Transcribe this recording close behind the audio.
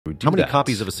do How many that.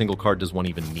 copies of a single card does one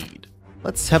even need?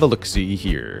 Let's have a look-see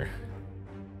here.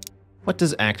 What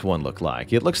does Act 1 look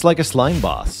like? It looks like a slime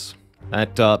boss.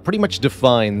 That pretty much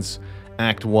defines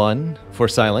Act 1 for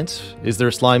Silent. Is there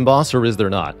a slime boss or is there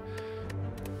not?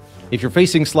 If you're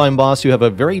facing slime boss, you have a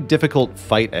very difficult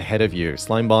fight ahead of you.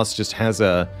 Slime boss just has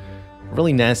a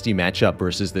really nasty matchup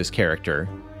versus this character,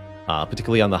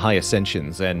 particularly on the high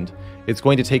ascensions, and it's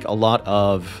going to take a lot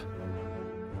of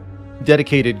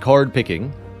dedicated card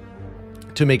picking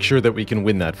to make sure that we can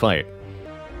win that fight.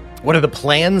 What are the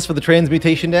plans for the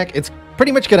transmutation deck? It's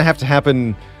pretty much going to have to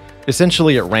happen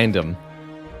essentially at random.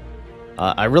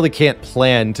 I really can't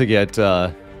plan to get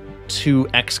 2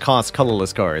 X-cost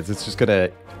colorless cards. It's just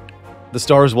gonna... The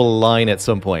stars will align at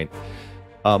some point.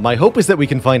 My hope is that we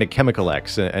can find a Chemical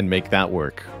X and make that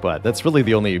work, but that's really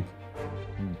the only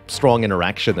strong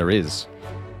interaction there is.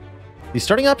 The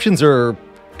starting options are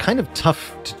kind of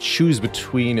tough to choose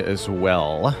between as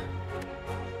well.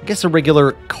 I guess a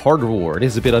regular card reward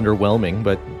is a bit underwhelming,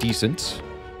 but decent.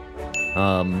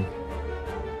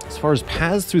 As far as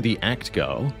paths through the act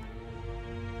go,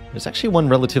 there's actually one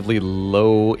relatively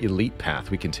low elite path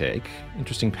we can take.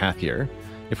 Interesting path here.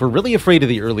 If we're really afraid of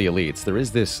the early elites, there is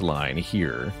this line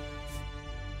here.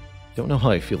 Don't know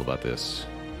how I feel about this.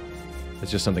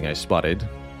 It's just something I spotted.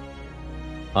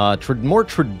 More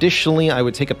traditionally, I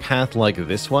would take a path like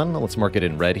this one. Let's mark it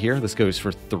in red here. This goes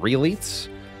for 3 elites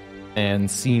and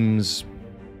seems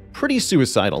pretty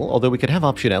suicidal, although we could have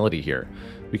optionality here.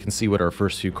 We can see what our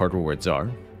first few card rewards are.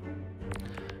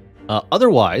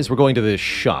 Otherwise, we're going to this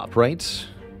shop, right?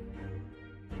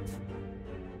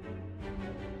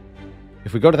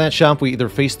 If we go to that shop, we either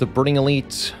face the Burning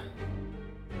Elite.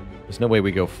 There's no way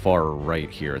we go far right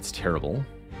here. It's terrible.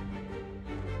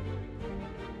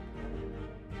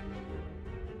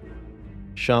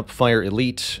 Shop Fire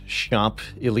Elite. Shop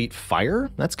Elite Fire?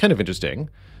 That's kind of interesting.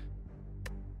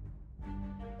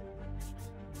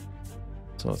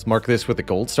 So let's mark this with a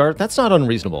gold star. That's not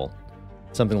unreasonable.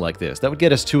 Something like this. That would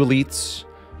get us 2 elites.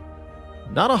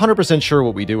 Not 100% sure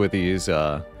what we do with these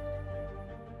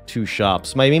 2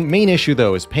 shops. My main issue,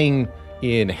 though, is paying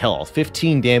in health.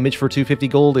 15 damage for 250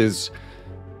 gold is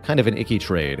kind of an icky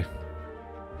trade.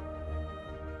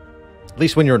 At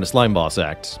least when you're in a slime boss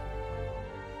act.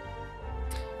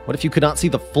 What if you could not see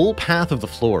the full path of the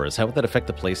floors? How would that affect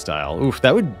the playstyle? Oof,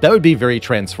 that would be very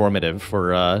transformative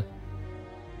for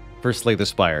Slay the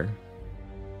Spire.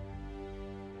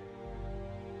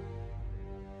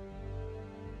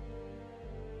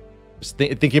 Just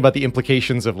thinking about the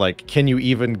implications of, like, can you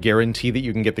even guarantee that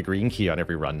you can get the green key on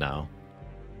every run now?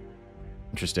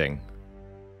 Interesting.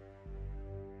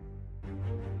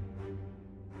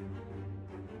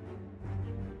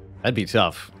 That'd be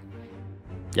tough.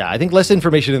 Yeah, I think less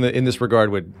information in this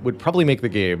regard would probably make the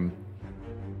game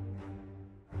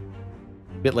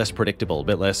a bit less predictable, a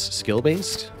bit less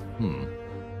skill-based.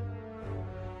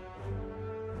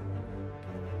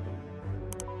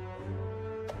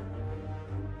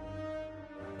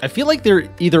 I feel like there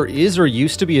either is or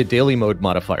used to be a daily mode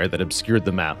modifier that obscured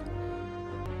the map.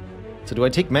 So do I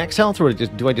take max health or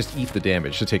do I just eat the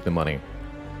damage to take the money?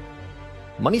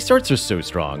 Money starts are so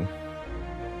strong.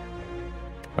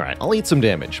 Alright, I'll eat some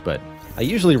damage, but I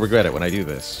usually regret it when I do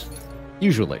this.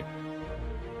 Usually.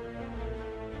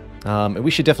 And we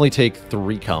should definitely take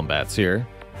 3 combats here.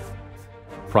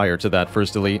 Prior to that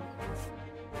first elite.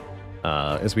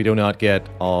 As we do not get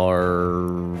our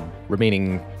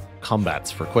remaining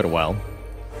combats for quite a while.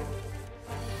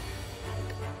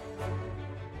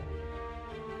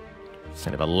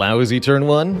 Kind of a lousy turn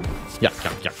 1. Yeah.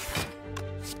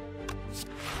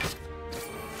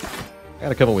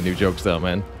 Gotta come up with new jokes though,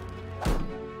 man.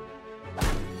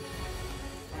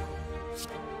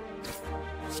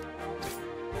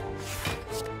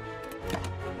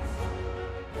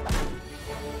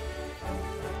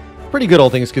 Pretty good,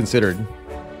 all things considered.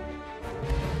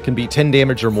 Can be 10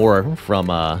 damage or more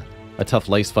from a tough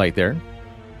lice fight there.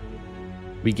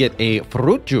 We get a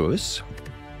fruit juice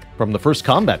from the first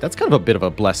combat. That's kind of a bit of a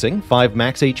blessing. 5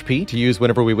 max HP to use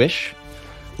whenever we wish.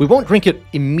 We won't drink it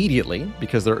immediately,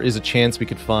 because there is a chance we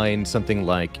could find something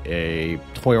like a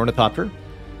toy ornithopter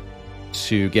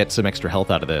to get some extra health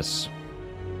out of this.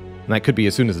 And that could be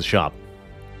as soon as the shop.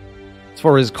 As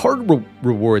far as card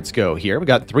rewards go here, we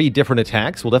got 3 different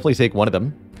attacks. We'll definitely take one of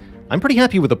them. I'm pretty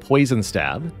happy with the Poison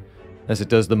Stab, as it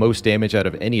does the most damage out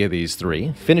of any of these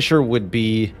 3. Finisher would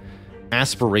be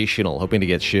aspirational, hoping to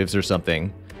get Shivs or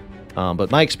something.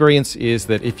 But my experience is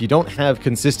that if you don't have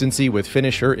consistency with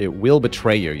Finisher, it will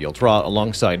betray you. You'll draw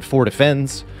alongside 4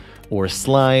 Defends, or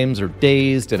Slimes, or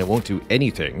Dazed, and it won't do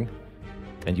anything,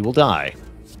 and you will die.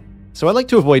 So I like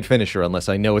to avoid Finisher unless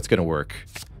I know it's going to work.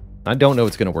 I don't know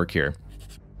what's going to work here.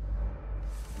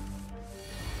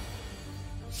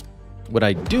 What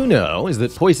I do know is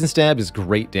that Poison Stab is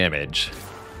great damage.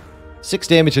 6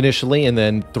 damage initially, and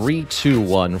then 3, 2,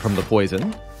 1 from the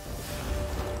poison.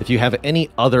 If you have any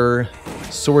other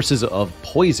sources of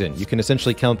poison, you can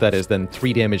essentially count that as then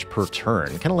 3 damage per turn.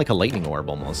 Kind of like a lightning orb,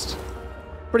 almost.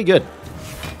 Pretty good.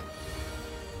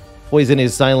 Poison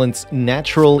is Silent's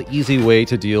natural, easy way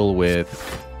to deal with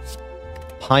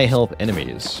high health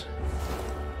enemies.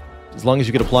 As long as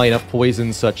you can apply enough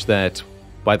poison such that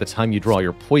by the time you draw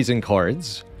your poison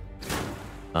cards,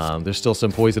 there's still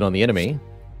some poison on the enemy,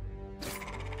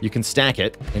 you can stack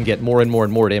it and get more and more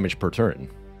and more damage per turn.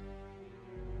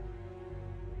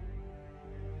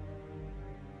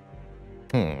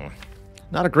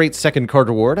 Not a great second card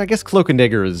reward. I guess Cloak and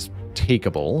Dagger is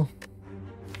takeable.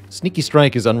 Sneaky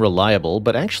Strike is unreliable,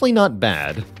 but actually not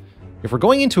bad. If we're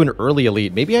going into an early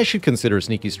elite, maybe I should consider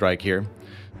Sneaky Strike here.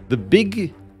 The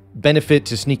big benefit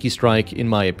to Sneaky Strike, in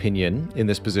my opinion, in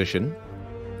this position,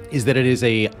 is that it is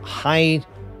a high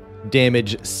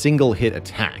damage single hit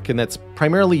attack, and that's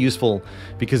primarily useful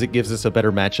because it gives us a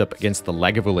better matchup against the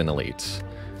Lagavulin elite.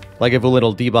 Lagavulin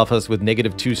will debuff us with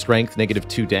 -2 strength,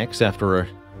 -2 dex after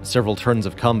several turns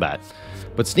of combat,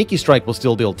 but Sneaky Strike will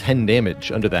still deal 10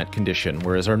 damage under that condition,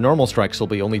 whereas our normal strikes will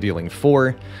be only dealing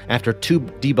 4. After 2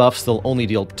 debuffs, they'll only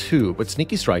deal 2, but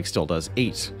Sneaky Strike still does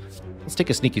 8. Let's take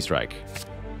a Sneaky Strike.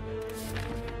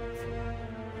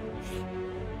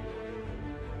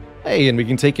 Hey, and we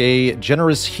can take a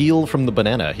generous heal from the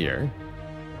banana here.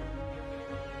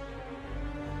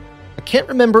 I can't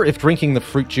remember if drinking the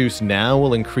fruit juice now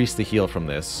will increase the heal from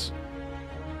this.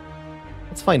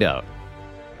 Let's find out.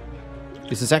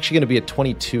 This is actually going to be a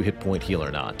 22 hit point heal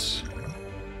or not.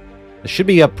 This should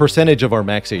be a percentage of our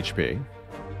max HP.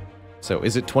 So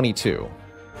is it 22?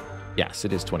 Yes,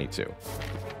 it is 22.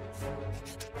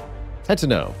 Had to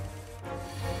know.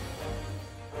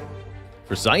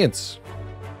 For science.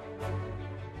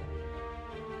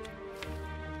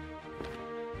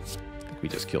 We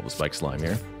just killed the spike slime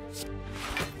here.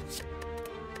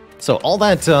 So all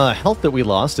that health that we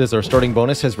lost as our starting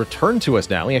bonus has returned to us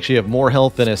now. We actually have more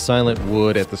health than a Silent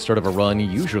would at the start of a run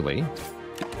usually.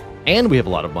 And we have a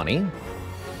lot of money.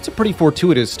 It's a pretty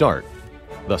fortuitous start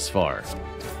thus far.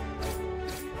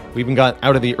 We even got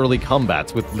out of the early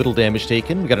combats with little damage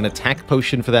taken. We got an attack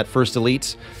potion for that first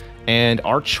elite. And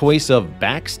our choice of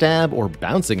Backstab or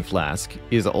Bouncing Flask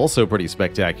is also pretty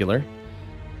spectacular.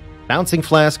 Bouncing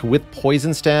Flask with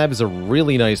Poison Stab is a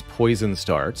really nice poison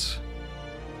start,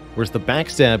 whereas the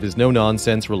Backstab is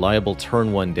no-nonsense, reliable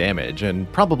turn 1 damage,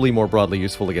 and probably more broadly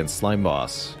useful against Slime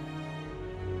Boss.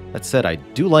 That said, I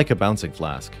do like a Bouncing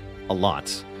Flask. A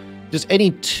lot. Just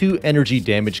any 2 energy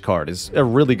damage card is a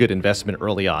really good investment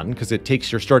early on, because it takes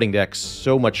your starting deck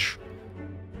so much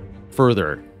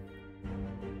further.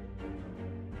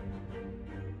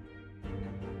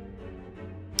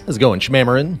 How's it going,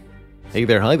 Schmammerin? Hey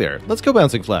there, hi there. Let's go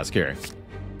Bouncing Flask here.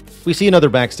 If we see another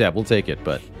Backstab, we'll take it,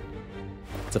 but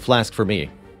it's a flask for me.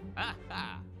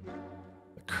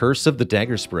 The Curse of the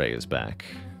Dagger Spray is back.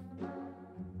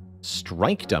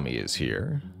 Strike Dummy is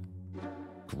here.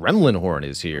 Gremlin Horn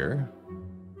is here.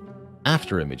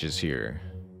 After Image is here.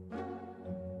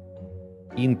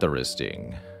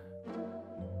 Interesting.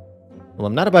 Well,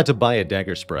 I'm not about to buy a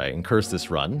Dagger Spray and curse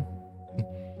this run.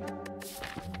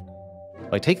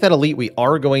 If I take that elite, we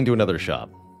are going to another shop.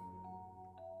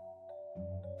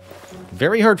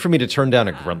 Very hard for me to turn down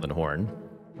a Gremlin Horn.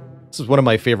 This is one of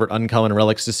my favorite uncommon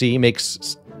relics to see.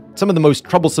 Makes some of the most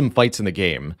troublesome fights in the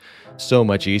game so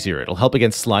much easier. It'll help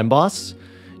against Slime Boss.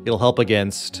 It'll help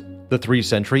against the 3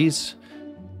 sentries.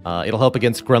 It'll help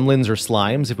against gremlins or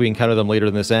slimes if we encounter them later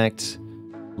in this act.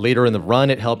 Later in the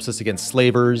run, it helps us against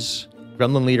slavers,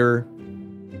 Gremlin Leader,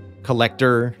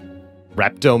 Collector,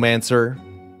 Raptomancer.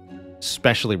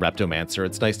 Especially Raptomancer.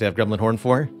 It's nice to have Gremlin Horn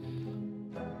for.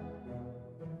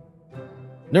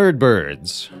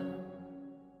 Nerdbirds.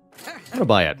 I'm gonna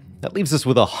buy it. That leaves us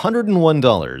with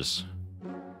 $101.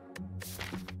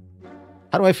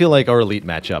 How do I feel like our elite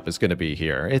matchup is going to be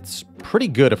here? It's pretty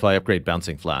good if I upgrade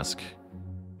Bouncing Flask.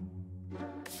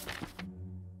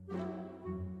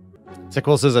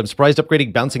 Sequel says, I'm surprised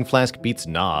upgrading Bouncing Flask beats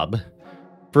Knob.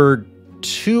 For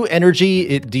 2 energy,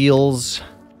 it deals...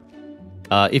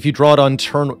 if you draw it on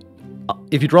turn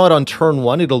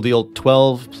 1, it'll deal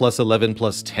 12 plus 11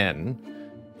 plus 10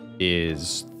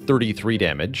 is 33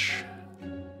 damage.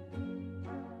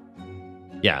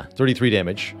 Yeah, 33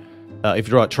 damage. If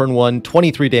you draw it turn 1,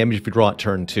 23 damage if you draw it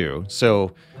turn 2.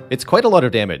 So it's quite a lot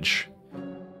of damage,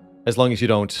 as long as you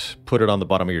don't put it on the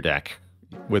bottom of your deck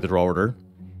with a draw order.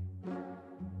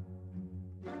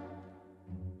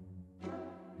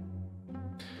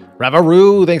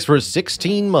 Ravaru, thanks for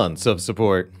 16 months of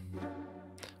support.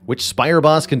 Which Spire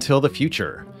boss can tell the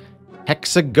future?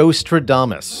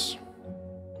 Hexagostradamus.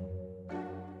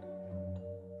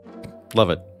 Love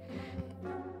it.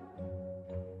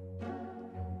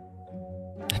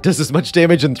 It does as much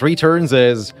damage in 3 turns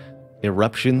as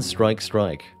Eruption Strike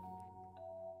Strike.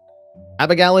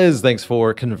 Abigailiz, thanks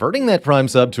for converting that Prime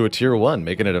sub to a tier 1,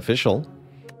 making it official.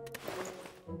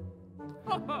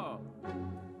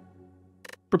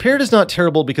 Prepared is not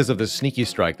terrible because of the sneaky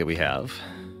strike that we have.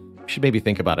 Should maybe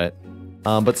think about it.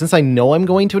 But since I know I'm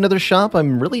going to another shop,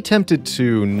 I'm really tempted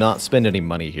to not spend any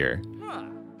money here.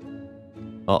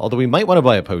 Although we might want to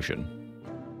buy a potion.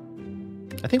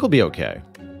 I think we'll be okay.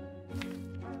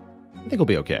 I think we'll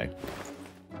be okay.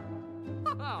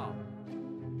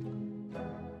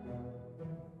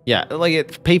 Yeah,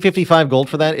 like, pay 55 gold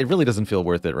for that, it really doesn't feel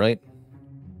worth it, right?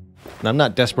 And I'm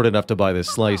not desperate enough to buy this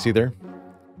slice either.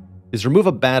 Is remove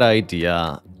a bad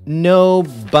idea? No,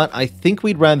 but I think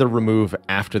we'd rather remove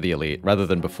after the elite rather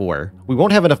than before. We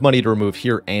won't have enough money to remove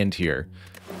here and here.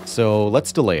 So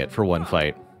let's delay it for one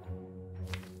fight.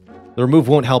 The remove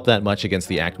won't help that much against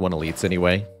the Act 1 elites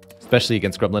anyway. Especially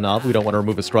against Gremlinov, we don't want to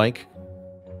remove a strike.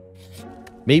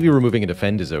 Maybe removing a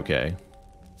defend is okay.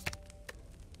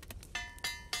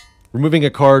 Removing a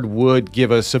card would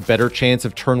give us a better chance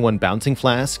of turn 1 Bouncing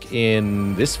Flask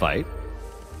in this fight.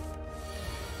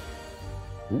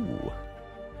 Ooh.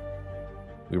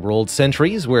 We rolled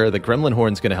Sentries, where the Gremlin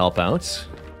Horn's going to help out.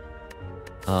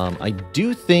 I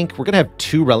do think we're going to have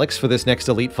 2 relics for this next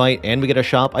elite fight, and we get a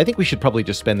shop. I think we should probably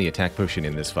just spend the attack potion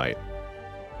in this fight.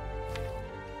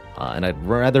 And I'd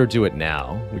rather do it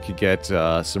now. We could get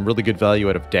some really good value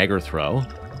out of Dagger Throw.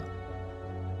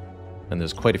 And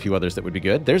there's quite a few others that would be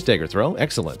good. There's Dagger Throw.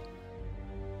 Excellent.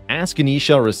 Ask and ye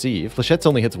shall receive. Flechette's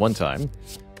only hits 1 time.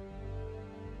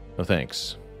 No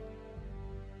thanks.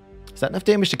 Is that enough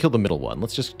damage to kill the middle one?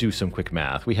 Let's just do some quick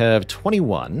math. We have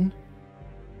 21.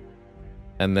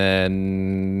 And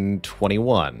then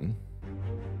 21.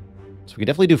 So we can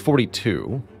definitely do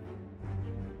 42.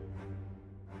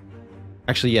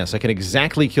 Actually, yes, I can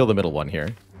exactly kill the middle one here.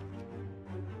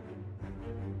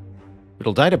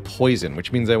 It'll die to poison,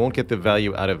 which means I won't get the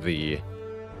value out of the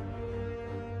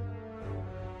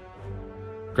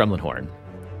Gremlin Horn.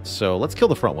 So let's kill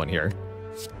the front one here.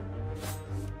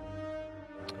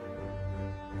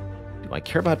 Do I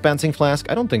care about Bouncing Flask?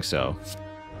 I don't think so.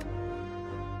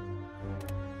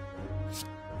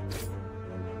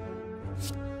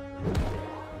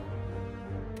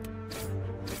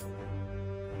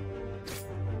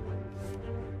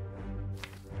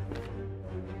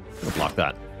 I'll block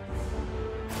that.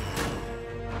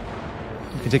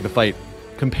 You can take the fight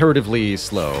comparatively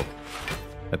slow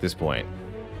at this point.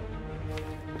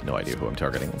 No idea who I'm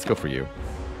targeting. Let's go for you.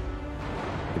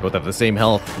 We both have the same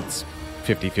health. It's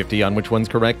 50-50 on which one's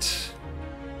correct.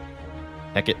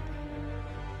 Heck it.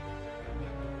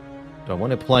 Do I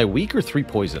want to apply weak or 3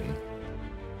 poison?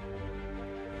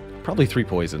 Probably 3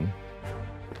 poison.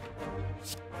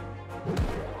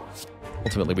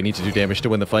 Ultimately, we need to do damage to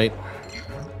win the fight.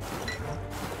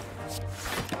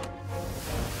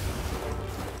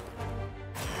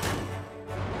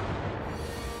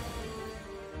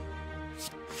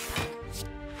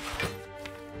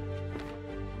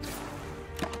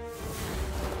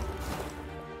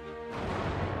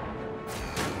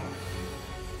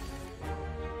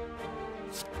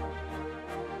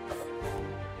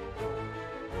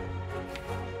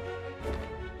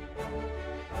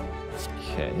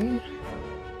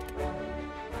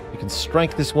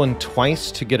 Strike this one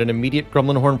twice to get an immediate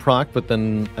Gremlin Horn proc, but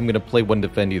then I'm going to play 1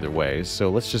 defend either way. So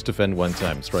let's just defend 1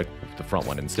 time, strike the front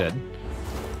one instead.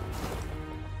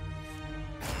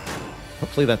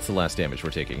 Hopefully that's the last damage we're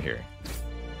taking here.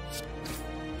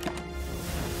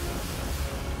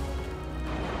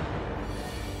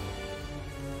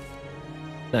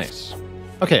 Nice.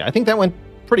 Okay, I think that went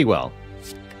pretty well.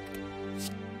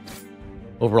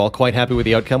 Overall, quite happy with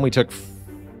the outcome. We took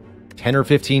 10 or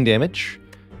 15 damage.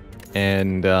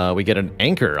 And we get an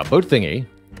anchor, a boat thingy,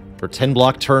 for 10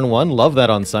 block turn 1. Love that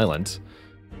on silent.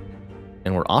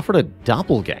 And we're offered a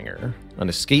doppelganger, an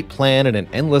escape plan, and an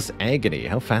endless agony.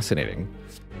 How fascinating.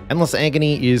 Endless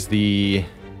agony is the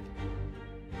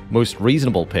most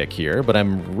reasonable pick here, but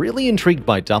I'm really intrigued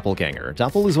by doppelganger.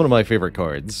 Doppel is one of my favorite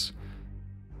cards.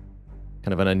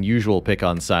 Kind of an unusual pick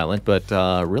on silent, but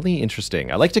really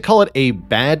interesting. I like to call it a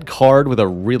bad card with a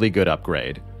really good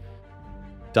upgrade.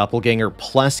 Doppelganger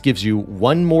Plus gives you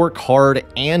 1 more card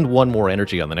and 1 more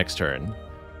energy on the next turn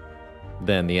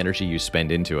than the energy you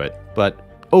spend into it. But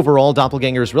overall,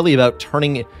 Doppelganger is really about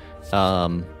turning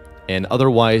an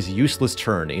otherwise useless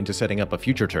turn into setting up a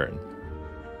future turn.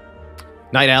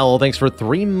 Night Owl, thanks for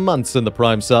 3 months in the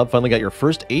Prime sub. Finally got your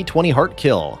first 820 heart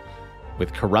kill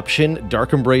with Corruption,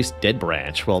 Dark Embrace, Dead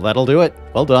Branch. Well, that'll do it.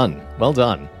 Well done. Well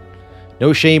done.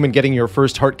 No shame in getting your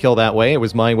first heart kill that way. It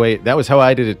was my way. That was how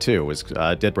I did it too, was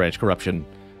Dead Branch Corruption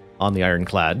on the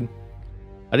Ironclad.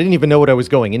 I didn't even know what I was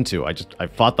going into. I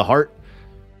fought the heart,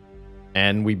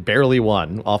 and we barely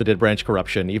won off the Dead Branch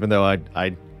Corruption, even though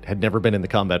I had never been in the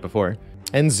combat before.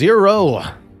 And Zero!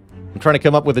 I'm trying to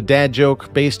come up with a dad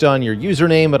joke based on your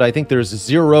username, but I think there's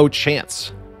 0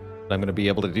 chance that I'm going to be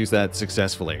able to do that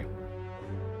successfully.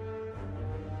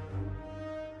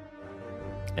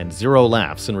 And 0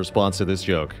 laughs in response to this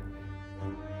joke.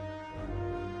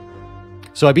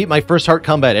 So I beat my first heart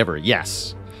combat ever,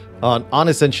 yes. On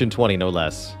Ascension 20, no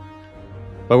less.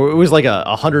 But it was like a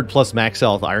 100+ max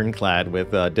health Ironclad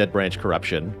with Dead Branch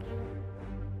Corruption.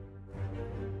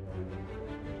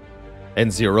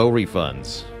 And 0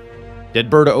 refunds.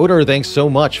 Deadbird Odor, thanks so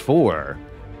much for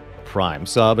Prime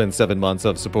sub and 7 months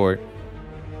of support.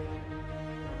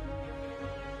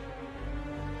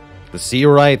 The Sea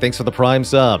Right, thanks for the Prime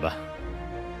sub.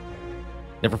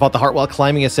 Never fought the heart while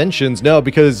climbing Ascensions. No,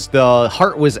 because the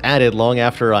heart was added long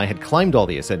after I had climbed all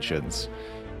the Ascensions.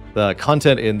 The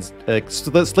content in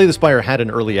Slay the Spire had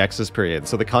an early access period,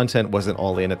 so the content wasn't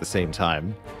all in at the same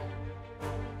time.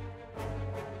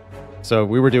 So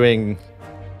we were doing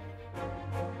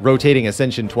rotating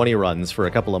Ascension 20 runs for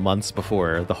a couple of months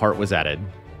before the heart was added.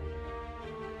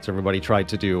 So everybody tried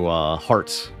to do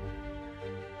heart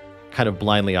kind of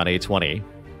blindly on A20.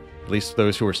 At least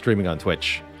those who were streaming on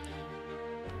Twitch.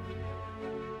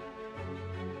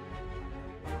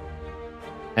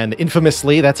 And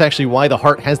infamously, that's actually why the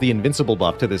heart has the invincible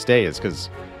buff to this day, is because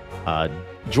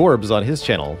Jorbs on his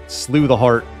channel slew the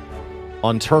heart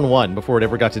on turn 1 before it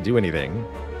ever got to do anything,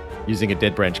 using a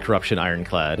Dead Branch Corruption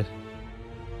Ironclad.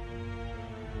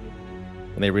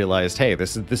 And they realized, hey,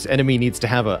 this enemy needs to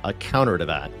have a counter to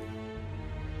that.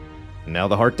 And now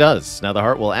the heart does. Now the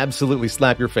heart will absolutely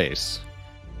slap your face,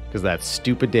 because that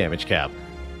stupid damage cap.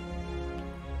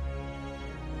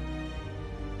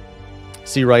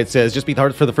 C. Wright says, just beat the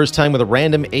heart for the first time with a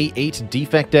random A8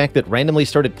 defect deck that randomly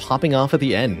started popping off at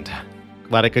the end.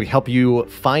 Glad I could help you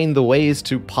find the ways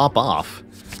to pop off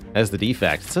as the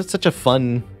defect. So it's such a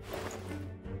fun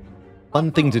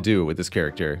thing to do with this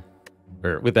character.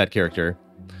 Or with that character.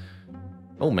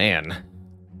 Oh man.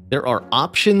 There are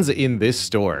options in this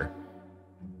store.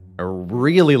 I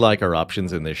really like our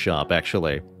options in this shop,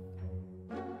 actually.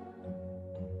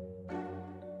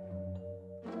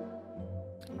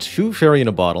 Two fairy in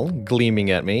a bottle gleaming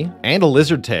at me, and a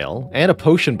lizard tail, and a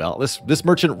potion belt. This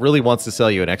merchant really wants to sell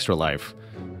you an extra life.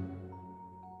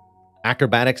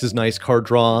 Acrobatics is nice card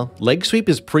draw. Leg sweep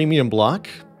is premium block,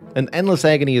 and endless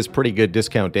agony is pretty good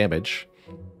discount damage.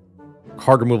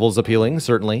 Card removal is appealing,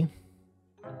 certainly.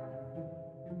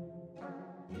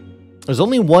 There's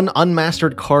only one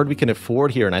unmastered card we can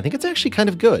afford here, and I think it's actually kind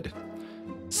of good.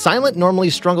 Silent normally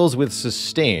struggles with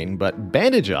sustain, but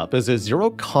Bandage Up as a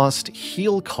 0-cost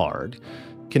heal card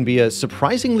can be a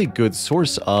surprisingly good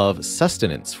source of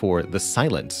sustenance for the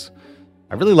Silent.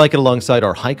 I really like it alongside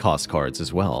our high-cost cards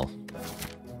as well.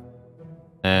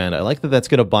 And I like that that's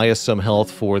going to buy us some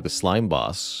health for the Slime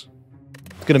Boss.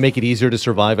 It's going to make it easier to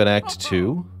survive in Act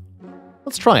 2.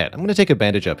 Let's try it. I'm going to take a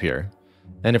Bandage Up here.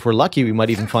 And if we're lucky, we might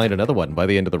even find another one by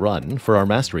the end of the run for our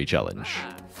Mastery Challenge.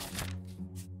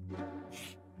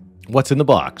 What's in the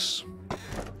box?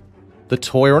 The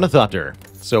Toy Ornithopter.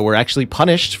 So we're actually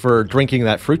punished for drinking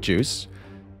that fruit juice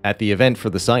at the event for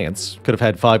the science. Could have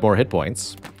had 5 more hit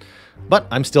points. But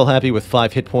I'm still happy with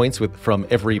 5 hit points from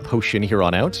every potion here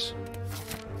on out.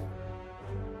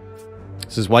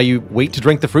 This is why you wait to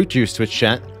drink the fruit juice, Twitch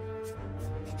chat.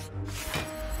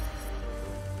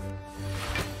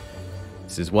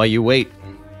 This is why you wait.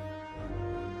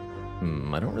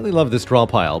 I don't really love this draw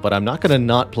pile, but I'm not going to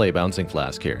not play Bouncing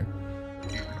Flask here.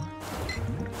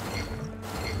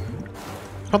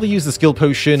 Probably use the skill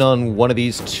potion on one of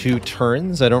these 2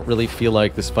 turns. I don't really feel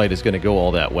like this fight is going to go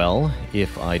all that well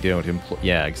if I don't employ...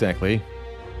 Yeah, exactly.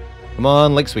 Come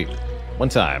on, Leg Sweep. One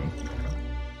time.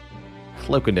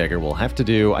 Cloak and Dagger will have to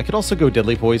do. I could also go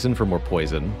Deadly Poison for more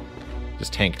poison.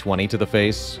 Just tank 20 to the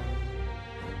face.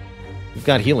 We've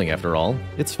got healing after all.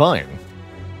 It's fine.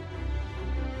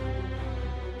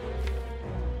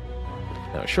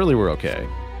 No, surely we're okay.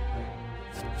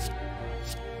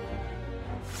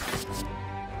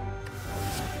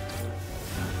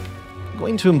 I'm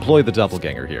going to employ the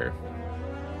Doppelganger here.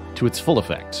 To its full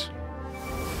effect.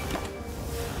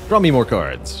 Draw me more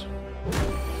cards.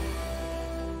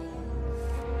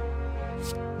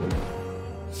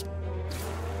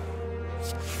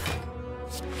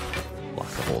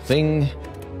 the whole thing.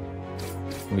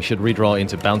 We should redraw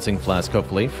into Bouncing Flask,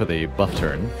 hopefully, for the buff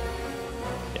turn.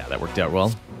 Yeah, that worked out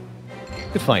well.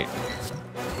 Good fight.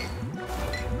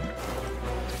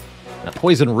 That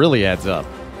poison really adds up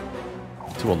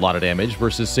to a lot of damage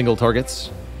versus single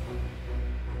targets.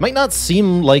 Might not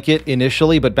seem like it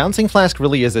initially, but Bouncing Flask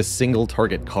really is a single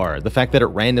target card. The fact that it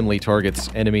randomly targets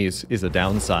enemies is a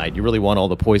downside. You really want all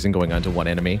the poison going onto one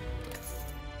enemy.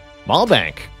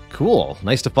 Mallbank. Cool.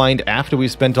 Nice to find after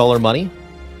we've spent all our money.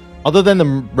 Other than the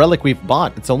relic we've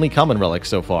bought, it's only common relic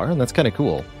so far, and that's kind of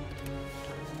cool.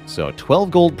 So 12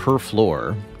 gold per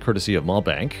floor, courtesy of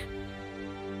Mallbank.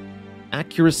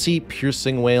 Accuracy,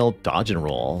 Piercing Whale, Dodge and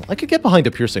Roll. I could get behind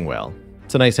a Piercing Whale.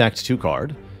 It's a nice Act 2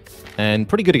 card. And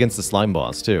pretty good against the slime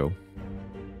boss, too.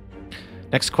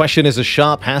 Next question is a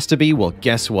shop. Has to be? Well,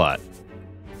 guess what?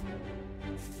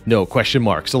 No question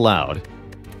marks allowed.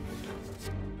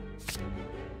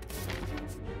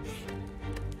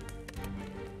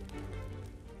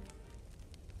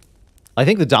 I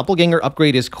think the Doppelganger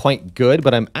upgrade is quite good,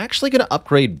 but I'm actually going to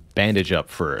upgrade Bandage up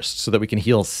first so that we can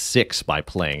heal 6 by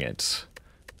playing it.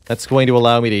 That's going to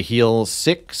allow me to heal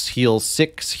 6, heal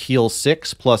 6, heal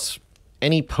 6, plus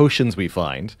any potions we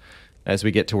find as we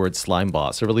get towards Slime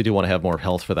Boss. I really do want to have more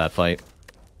health for that fight.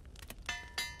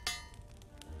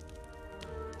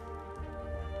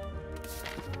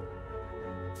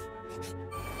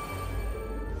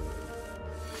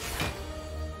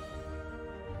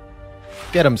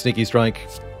 Get him, Sneaky Strike.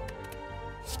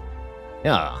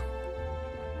 Yeah.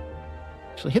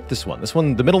 Actually, hit this one. This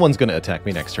one, the middle one's going to attack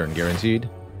me next turn, guaranteed.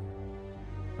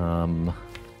 I'm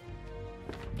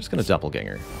just going to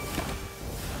Doppelganger.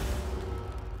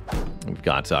 We've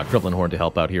got Gremlin Horn to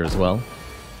help out here as well.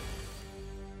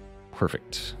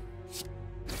 Perfect.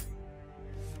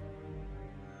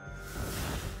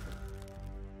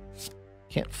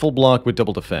 Can't full block with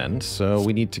double defend, so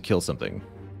we need to kill something.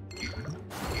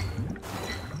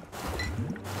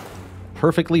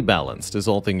 Perfectly balanced, as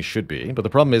all things should be, but the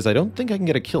problem is I don't think I can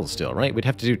get a kill still, right? We'd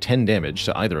have to do 10 damage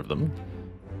to either of them.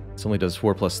 This only does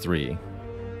 4 plus 3.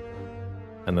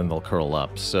 And then they'll curl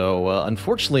up. So,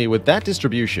 unfortunately, with that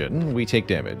distribution, we take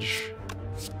damage.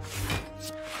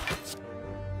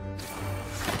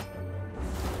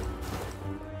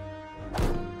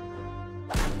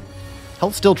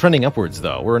 Health still trending upwards,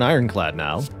 though. We're an Ironclad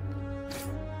now.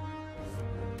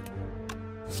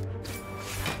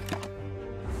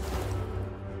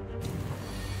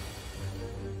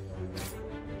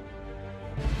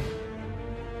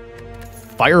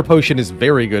 Fire Potion is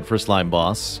very good for Slime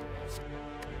Boss.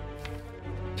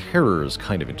 Terror is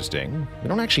kind of interesting. We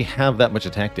don't actually have that much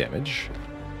attack damage.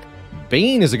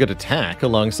 Bane is a good attack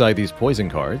alongside these poison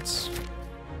cards.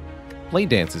 Blade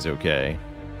Dance is okay.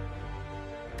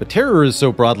 But Terror is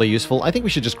so broadly useful, I think we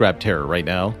should just grab Terror right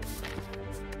now.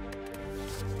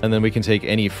 And then we can take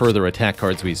any further attack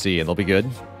cards we see and they'll be good.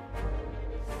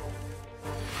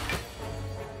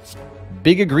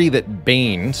 Big agree that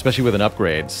Bane, especially with an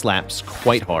upgrade, slaps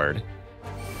quite hard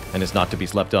and is not to be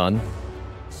slept on.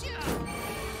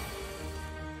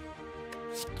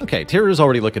 Okay, Terror is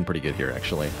already looking pretty good here,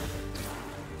 actually.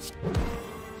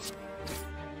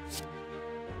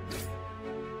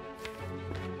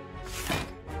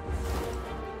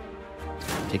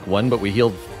 Take 1, but we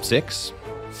healed 6.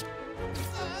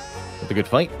 With a good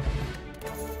fight.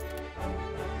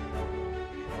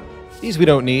 These we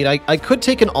don't need. I could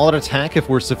take an all-out attack if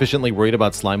we're sufficiently worried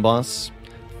about Slime Boss.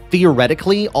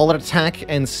 Theoretically, all-out attack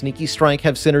and Sneaky Strike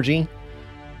have synergy.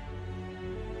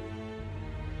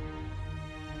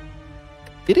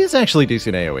 It is actually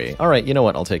decent AoE. Alright, you know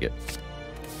what? I'll take it.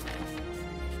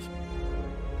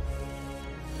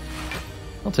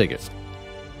 I'll take it.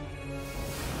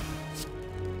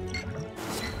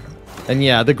 And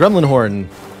yeah, the Gremlin Horn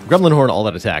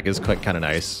all-out attack is quite kind of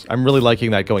nice. I'm really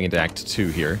liking that going into Act 2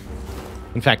 here.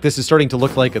 In fact, this is starting to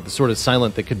look like the sort of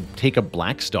Silent that could take a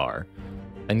Black Star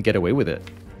and get away with it.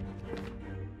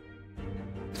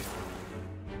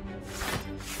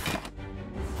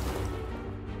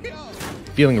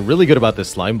 Feeling really good about this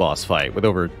Slime Boss fight with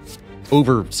over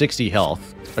 60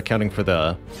 health, accounting for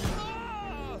the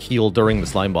heal during the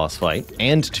Slime Boss fight,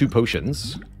 and 2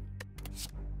 potions.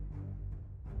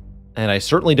 And I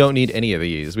certainly don't need any of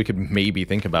these. We could maybe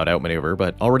think about outmaneuver,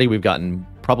 but already we've gotten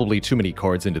probably too many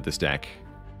cards into this deck.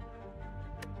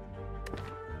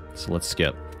 So let's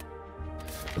skip.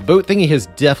 The boat thingy has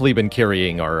definitely been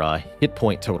carrying our hit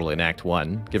point total in Act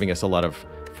 1, giving us a lot of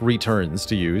free turns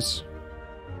to use.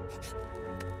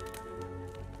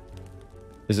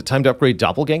 Is it time to upgrade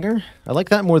Doppelganger? I like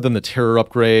that more than the Terror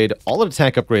upgrade. All-out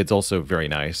attack upgrade's also very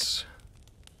nice.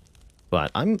 But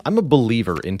I'm a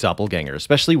believer in Doppelganger,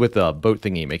 especially with the boat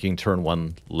thingy making turn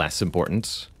 1 less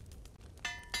important.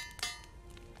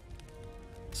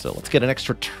 So let's get an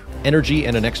extra energy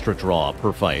and an extra draw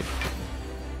per fight.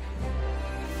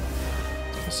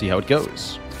 We'll see how it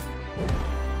goes.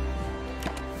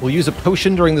 We'll use a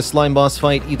potion during the slime boss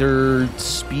fight, either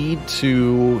speed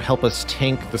to help us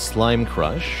tank the slime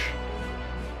crush,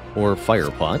 or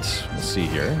fire pot. We'll see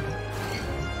here.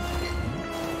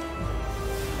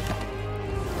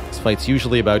 This fight's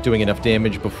usually about doing enough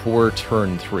damage before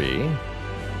turn 3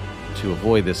 to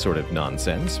avoid this sort of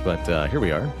nonsense, but here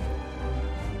we are.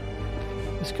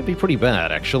 This could be pretty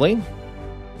bad, actually.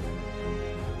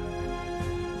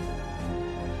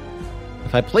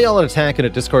 If I play all out attack and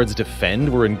it discards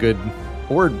defend, we're in good...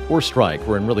 Or strike,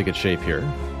 we're in really good shape here.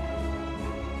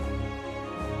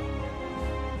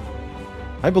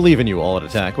 I believe in you, all out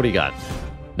attack. What do you got?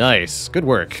 Nice. Good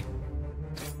work.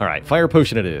 Alright, fire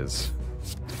potion it is.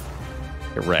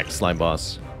 Get wrecked, slime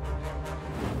boss.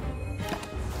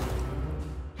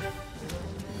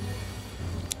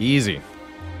 Easy.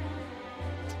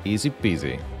 Easy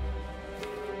peasy.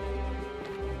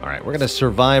 Alright, we're gonna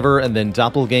Survivor and then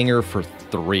Doppelganger for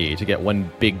 3 to get 1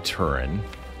 big turn.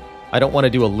 I don't want to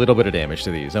do a little bit of damage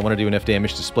to these. I want to do enough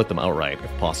damage to split them outright,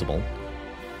 if possible.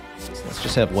 So let's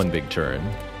just have 1 big turn.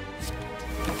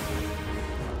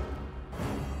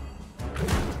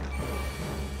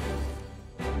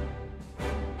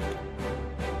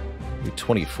 Do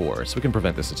 24, so we can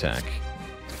prevent this attack.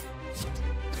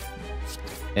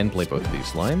 And play both of these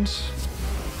slimes.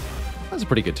 That's a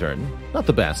pretty good turn. Not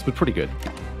the best, but pretty good.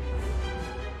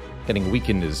 Getting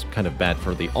weakened is kind of bad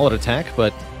for the all-out attack,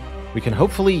 but we can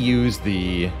hopefully use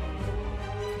the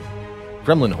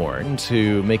Gremlin Horn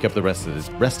to make up the rest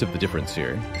of the difference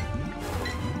here.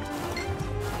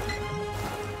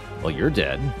 Well, you're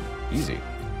dead. Easy.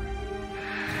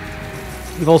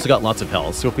 We've also got lots of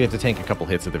health, so if we have to tank a couple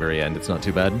hits at the very end, it's not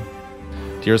too bad.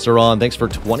 Tears Saran, thanks for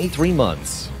 23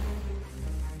 months.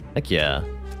 Heck yeah.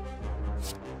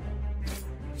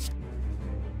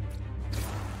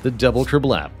 The double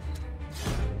kerblap.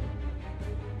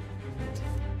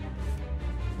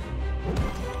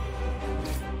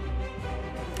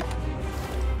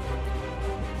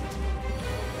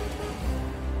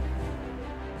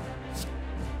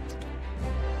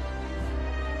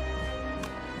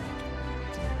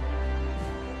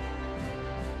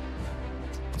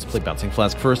 Let's play Bouncing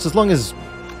Flask first, as long as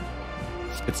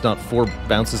it's not 4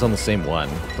 bounces on the same one.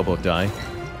 They'll both die.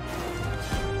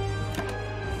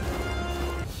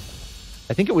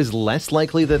 I think it was less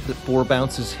likely that the 4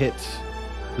 bounces hit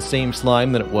the same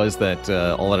slime than it was that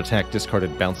all-out attack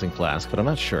discarded Bouncing Flask, but I'm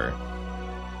not sure.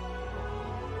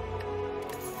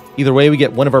 Either way, we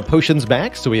get 1 of our potions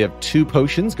back, so we have 2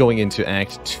 potions going into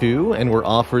Act 2, and we're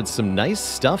offered some nice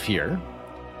stuff here.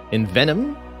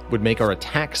 Envenom would make our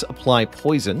attacks apply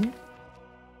poison.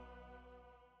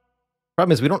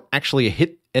 Problem is, we don't actually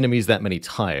hit enemies that many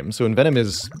times, so Envenom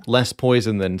is less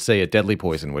poison than, say, a deadly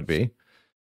poison would be.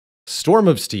 Storm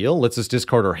of Steel lets us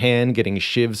discard our hand, getting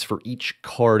shivs for each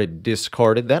card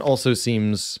discarded. That also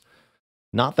seems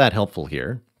not that helpful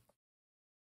here.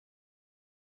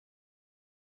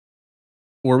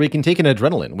 Or we can take an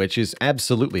Adrenaline, which is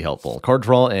absolutely helpful. Card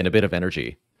draw and a bit of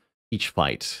energy. Each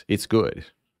fight. It's good.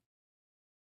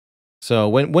 So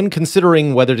when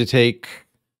considering whether to take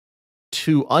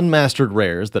 2 unmastered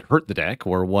rares that hurt the deck,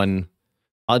 or 1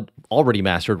 already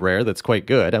mastered rare that's quite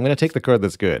good, I'm going to take the card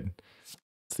that's good.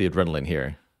 It's the Adrenaline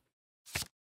here.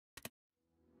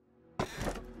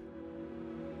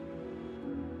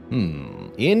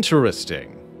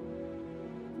 Interesting.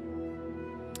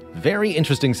 Very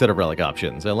interesting set of relic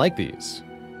options. I like these.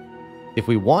 If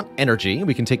we want energy,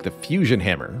 we can take the Fusion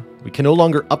Hammer. We can no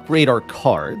longer upgrade our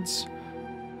cards,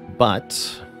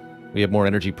 but we have more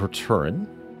energy per turn.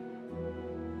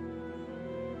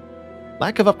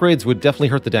 Lack of upgrades would definitely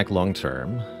hurt the deck long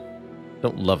term.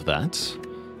 Don't love that.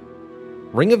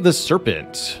 Ring of the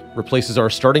Serpent replaces our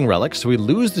starting relic, so we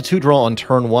lose the 2 draw on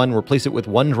turn 1, replace it with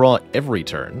 1 draw every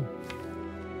turn.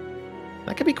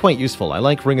 That could be quite useful. I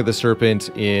like Ring of the Serpent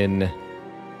in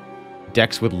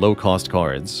decks with low-cost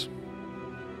cards.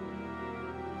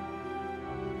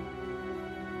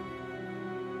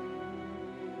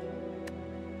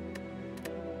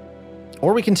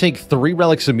 Or we can take 3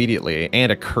 relics immediately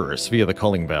and a curse via the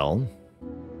Culling Bell.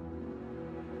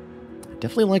 I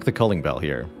definitely like the Culling Bell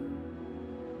here.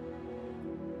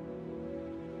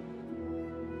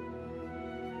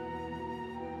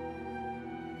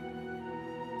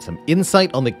 Some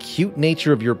insight on the cute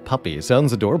nature of your puppy.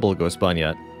 Sounds adorable,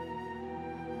 Ghostbanyat.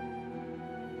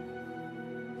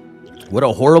 What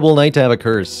a horrible night to have a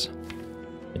curse.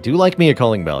 I do like me a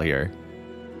Calling Bell here.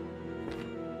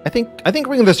 I think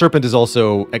Ring of the Serpent is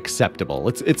also acceptable.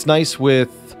 It's nice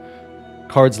with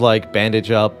cards like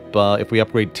Bandage Up. If we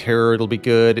upgrade Terror, it'll be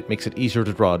good. It makes it easier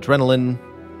to draw Adrenaline.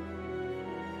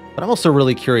 But I'm also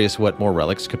really curious what more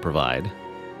relics could provide.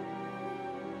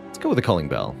 Let's go with the Calling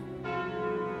Bell.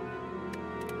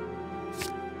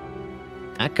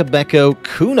 Akabeko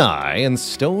Kunai and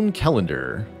Stone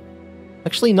Calendar.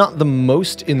 Actually not the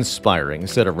most inspiring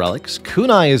set of relics.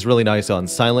 Kunai is really nice on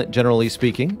Silent, generally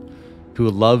speaking, who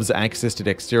loves access to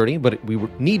dexterity, but we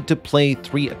need to play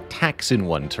 3 attacks in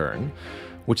 1 turn,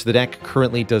 which the deck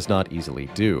currently does not easily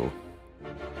do.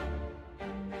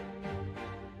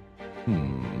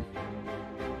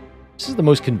 This is the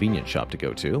most convenient shop to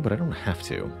go to, but I don't have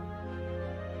to.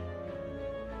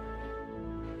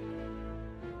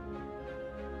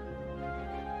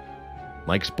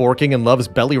 Mike's borking and loves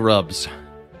belly rubs.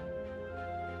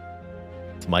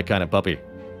 It's my kind of puppy.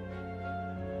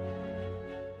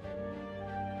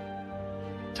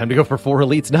 Time to go for 4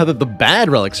 elites now that the bad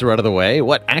relics are out of the way.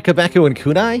 What, Akabeko and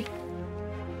Kunai?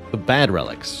 The bad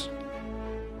relics.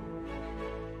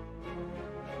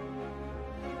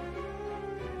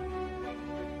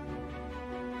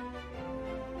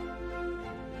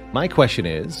 My question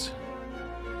is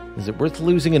it worth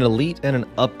losing an elite and an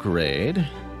upgrade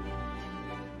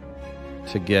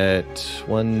to get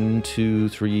 1, 2,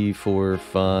 3, 4,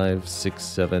 5, 6,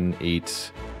 7,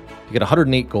 8, to get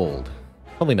 108 gold?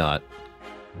 Probably not.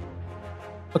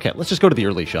 Okay, let's just go to the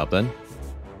early shop then.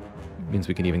 Means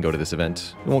we can even go to this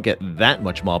event. We won't get that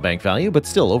much mob bank value, but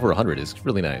still over 100 is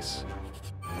really nice.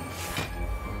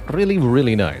 Really,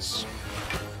 really nice.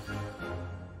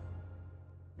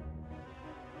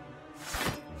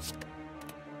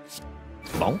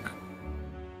 Bonk.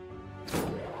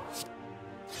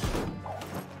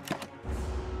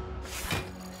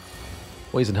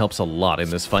 Poison helps a lot in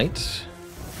this fight.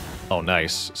 Oh,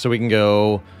 nice. So we can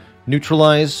go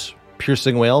Neutralize,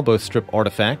 Piercing Wail, both strip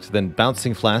artifact, then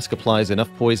Bouncing Flask applies enough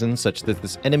poison such that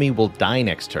this enemy will die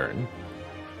next turn.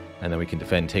 And then we can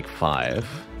defend, take 5.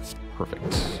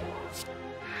 Perfect.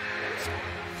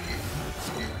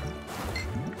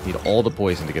 Need all the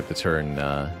poison to get the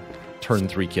turn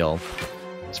 3 kill.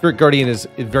 Spirit Guardian is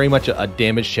very much a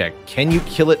damage check. Can you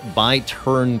kill it by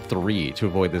turn 3 to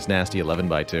avoid this nasty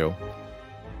 11x2?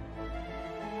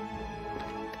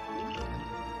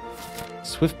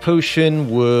 Swift Potion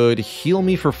would heal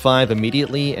me for 5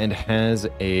 immediately and has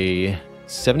a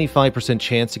 75%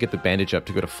 chance to get the bandage up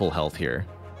to go to full health here.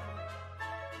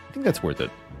 I think that's worth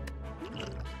it.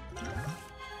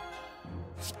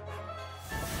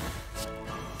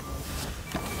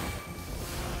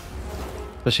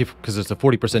 Especially because there's a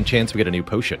 40% chance we get a new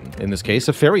potion. In this case,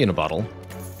 a fairy in a bottle.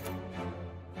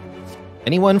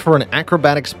 Anyone for an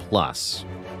Acrobatics Plus?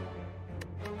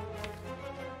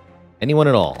 Anyone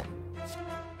at all?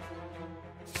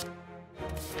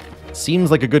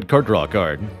 Seems like a good card draw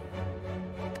card.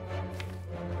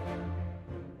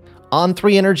 On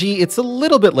 3 energy, it's a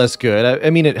little bit less good. I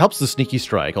mean, it helps the Sneaky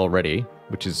Strike already,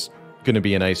 which is going to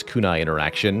be a nice kunai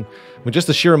interaction. But just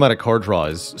the sheer amount of card draw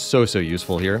is so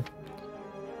useful here.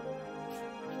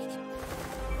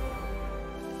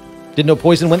 Didn't know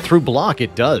poison went through block.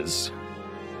 It does.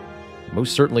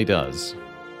 Most certainly does.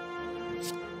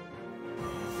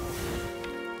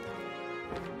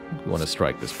 We want to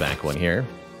strike this back one here.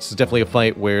 This is definitely a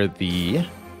fight where the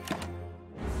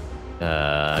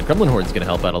Gremlin Horde's going to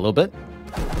help out a little bit.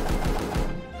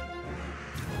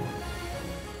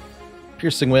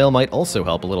 Piercing Wail might also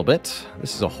help a little bit.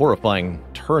 This is a horrifying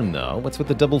turn, though. What's with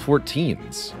the double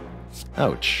 14s?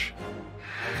 Ouch.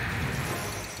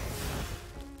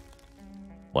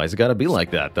 Why's it gotta be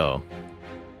like that, though?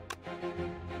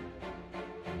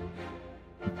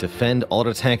 Defend, alt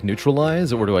attack,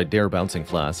 neutralize, or do I dare Bouncing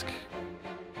Flask?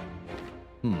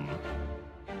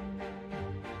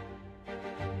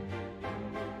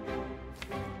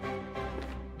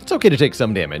 It's okay to take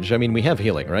some damage. I mean, we have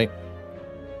healing, right?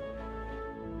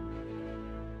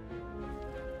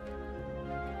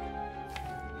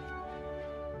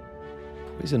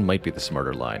 Poison might be the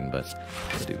smarter line, but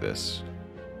I'll do this.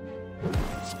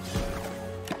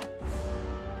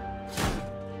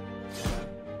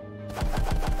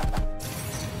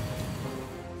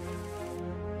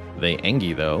 They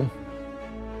Engie, though.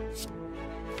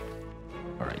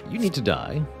 Alright, you need to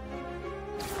die.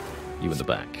 You in the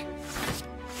back.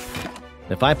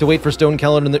 If I have to wait for Stone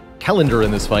Calendar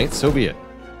in this fight, so be it.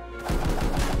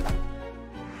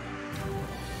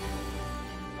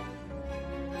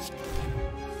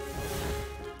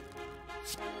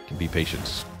 Can be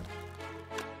patient.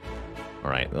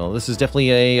 Alright, well, this is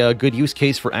definitely a good use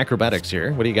case for acrobatics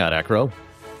here. What do you got, Acro?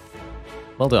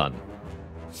 Well done.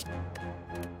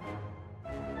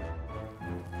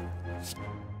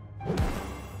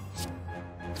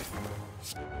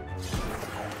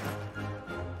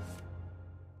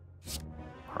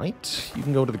 Alright, you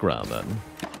can go to the ground then.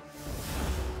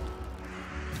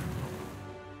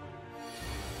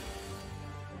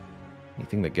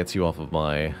 Anything that gets you off of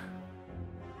my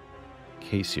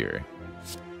case here.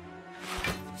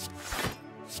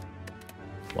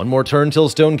 One more turn till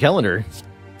Stone Calendar.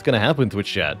 It's gonna happen,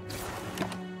 Twitch chat.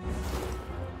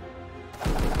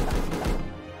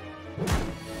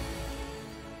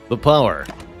 The power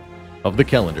of the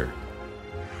calendar.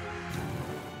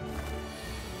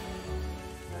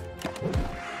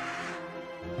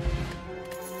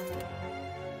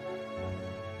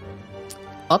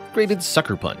 Upgraded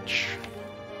Sucker Punch.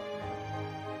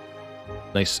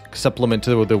 Nice supplement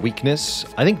to the weakness.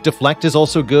 I think Deflect is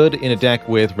also good in a deck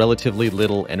with relatively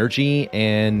little energy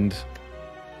and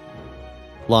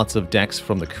lots of decks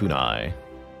from the Kunai.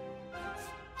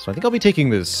 So I think I'll be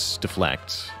taking this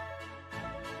Deflect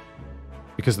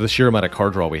because of the sheer amount of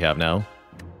card draw we have now.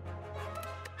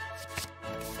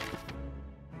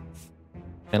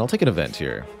 And I'll take an event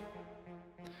here.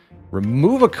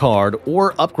 Remove a card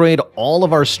or upgrade all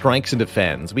of our strikes and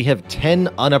defends. We have 10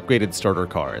 unupgraded starter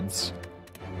cards.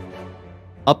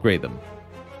 Upgrade them.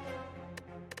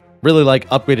 Really like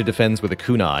upgraded defense with a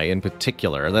Kunai in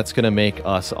particular. That's going to make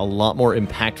us a lot more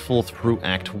impactful through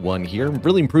Act 1 here.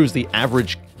 Really improves the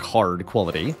average card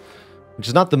quality, which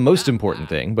is not the most important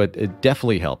thing, but it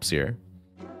definitely helps here.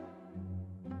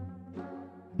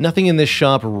 Nothing in this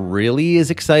shop really is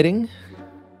exciting.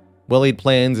 Well-Laid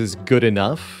Plans is good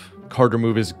enough. Card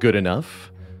remove is good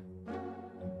enough.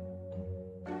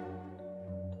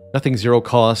 Nothing zero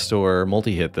cost or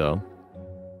multi-hit, though.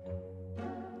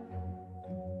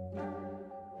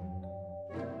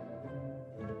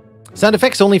 Sound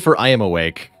effects only for I Am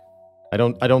Awake. I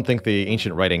don't think the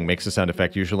ancient writing makes a sound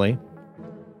effect usually.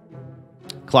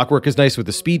 Clockwork is nice with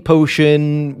the speed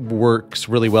potion. Works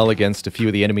really well against a few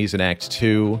of the enemies in Act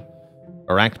 2.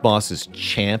 Our Act boss is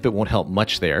Champ. It won't help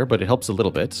much there, but it helps a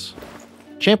little bit.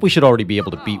 Champ we should already be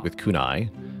able to beat with Kunai,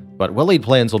 but Well-Laid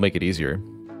Plans will make it easier.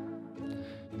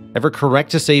 Ever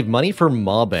correct to save money for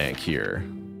Maw Bank here.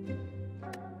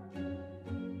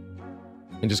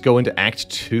 And just go into Act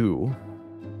 2.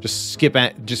 Just skip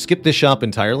this shop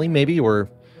entirely, maybe,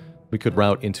 or we could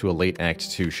route into a late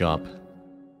Act 2 shop.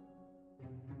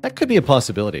 That could be a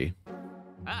possibility.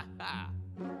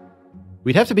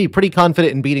 We'd have to be pretty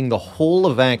confident in beating the whole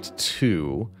of Act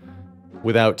 2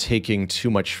 without taking too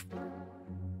much...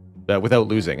 without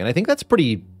losing. And I think that's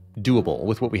pretty doable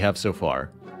with what we have so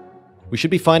far. We should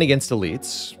be fine against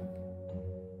elites.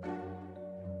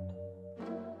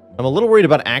 I'm a little worried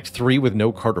about Act 3 with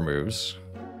no card removes.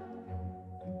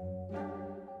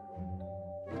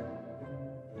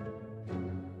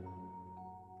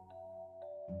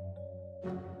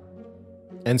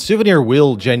 And Souvenir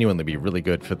will genuinely be really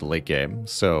good for the late game,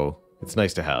 so it's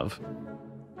nice to have.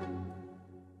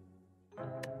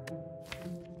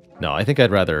 No, I think I'd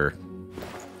rather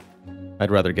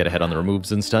get ahead on the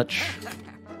removes and such.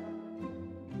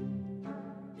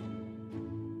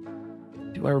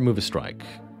 Do I remove a strike?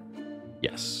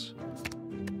 Yes.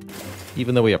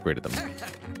 Even though we upgraded them.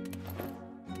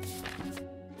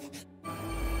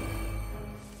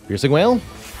 Piercing Whale?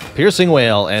 Piercing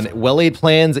Whale, and Well-Laid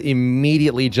Plans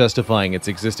immediately justifying its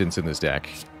existence in this deck.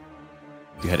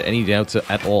 If you had any doubts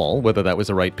at all whether that was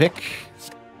the right pick,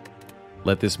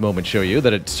 let this moment show you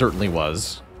that it certainly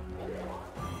was.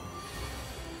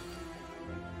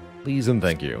 Please and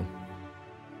thank you.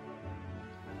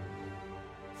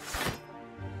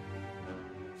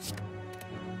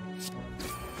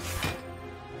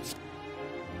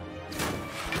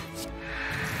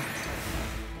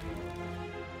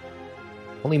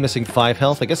 Only missing 5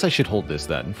 health. I guess I should hold this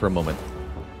then for a moment.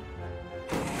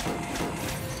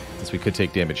 Since we could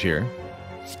take damage here.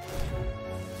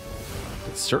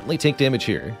 Could certainly take damage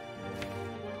here.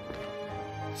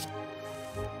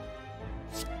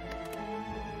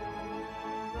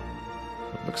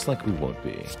 It looks like we won't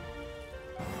be.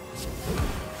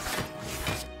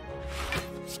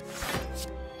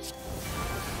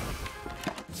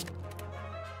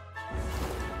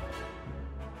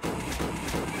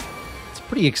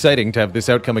 Pretty exciting to have this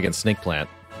outcome against Snake Plant.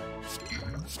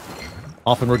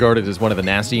 Often regarded as one of the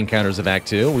nasty encounters of Act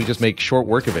 2, we just make short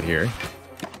work of it here.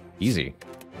 Easy.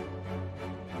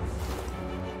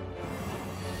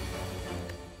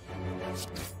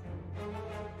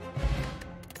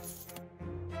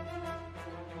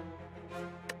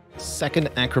 Second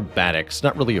Acrobatics,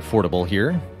 not really affordable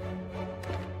here.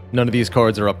 None of these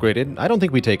cards are upgraded. I don't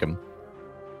think we take them.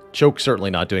 Choke certainly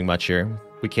not doing much here.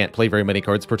 We can't play very many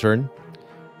cards per turn.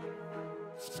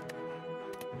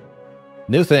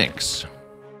 No thanks.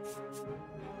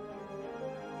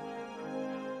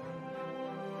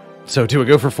 So do we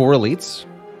go for 4 elites?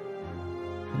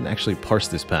 Didn't actually parse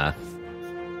this path.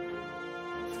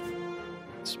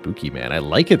 Spooky, man. I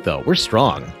like it, though. We're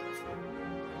strong.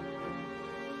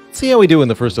 Let's see how we do in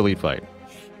the first elite fight.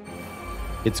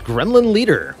 It's Gremlin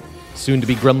Leader, soon to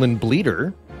be Gremlin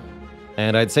Bleeder.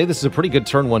 And I'd say this is a pretty good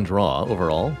turn 1 draw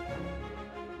overall.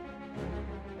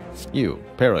 You,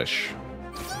 perish.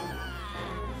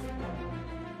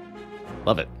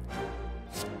 Love it.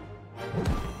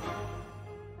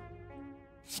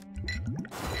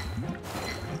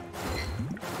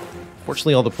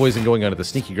 Fortunately, all the poison going onto the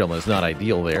Sneaky Gremlin is not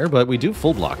ideal there, but we do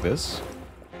full block this.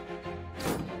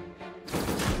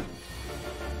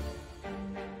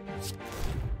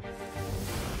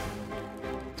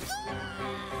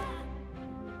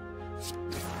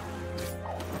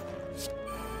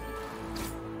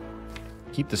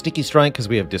 Keep the Sneaky Strike because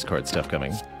we have discard stuff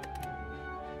coming.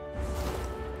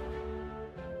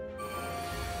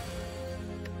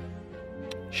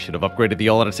 Should have upgraded the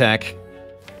all-out attack.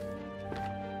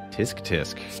 Tisk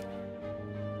tisk.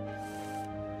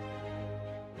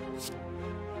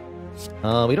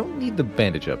 We don't need the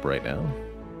bandage up right now.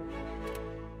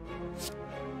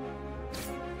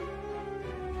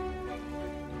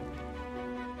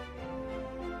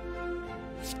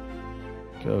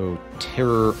 Go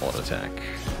Terror Auto Attack.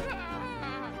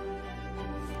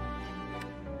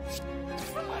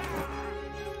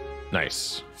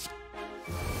 Nice.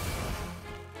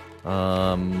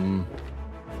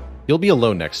 He'll be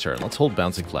alone next turn. Let's hold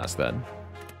Bouncing Flask then.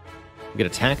 We get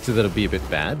attacked, so that'll be a bit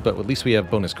bad, but at least we have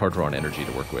bonus card draw and energy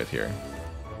to work with here.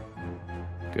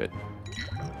 Good.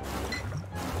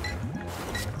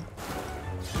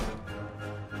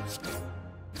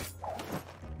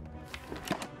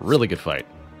 Really good fight.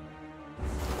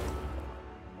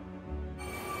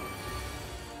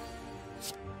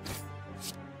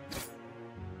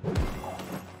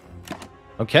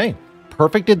 Okay.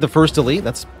 Perfected the first elite.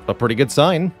 That's a pretty good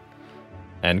sign.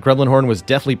 And Gremlin Horn was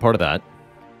definitely part of that.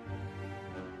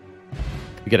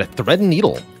 We get a Thread and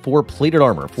Needle, 4 plated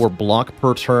armor, 4 block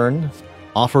per turn.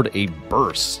 Offered a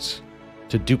burst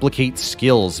to duplicate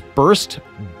skills. Burst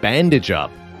Bandage Up.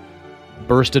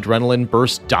 Burst Adrenaline,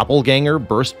 Burst Doppelganger,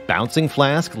 Burst Bouncing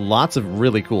Flask. Lots of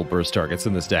really cool burst targets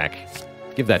in this deck.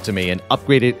 Give that to me and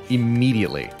upgrade it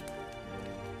immediately.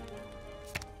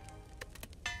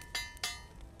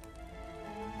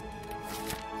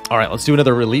 Alright, let's do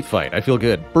another elite fight. I feel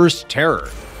good. Burst Terror.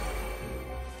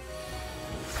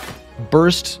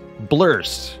 Burst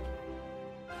Blurst.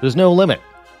 There's no limit.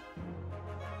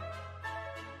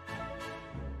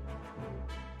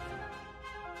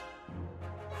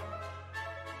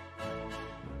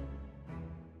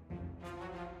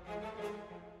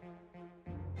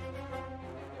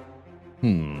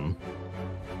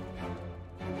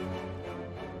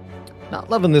 Not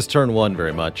loving this turn 1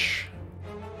 very much.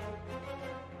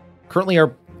 Currently,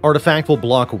 our artifact will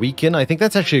block Weaken. I think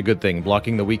that's actually a good thing,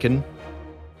 blocking the Weaken.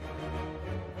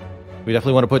 We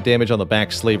definitely want to put damage on the back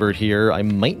Slavert here. I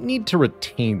might need to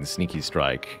retain Sneaky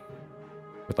Strike.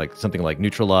 With like something like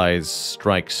Neutralize,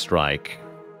 Strike,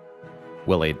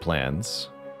 Will Aid plans.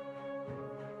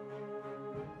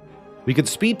 We could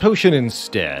Speed Potion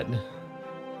instead.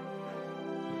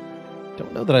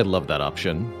 Don't know that I love that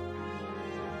option.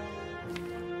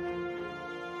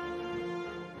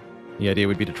 The idea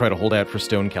would be to try to hold out for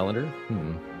Stone Calendar.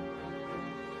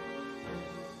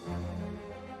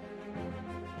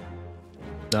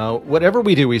 Now, whatever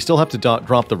we do, we still have to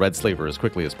drop the Red Slaver as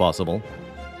quickly as possible.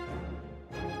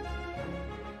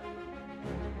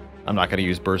 I'm not going to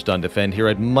use Burst on Defend here.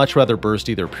 I'd much rather burst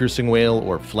either Piercing Wail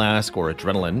or Flask or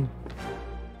Adrenaline.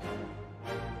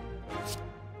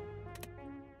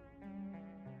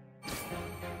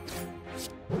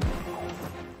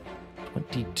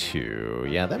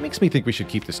 Yeah, that makes me think we should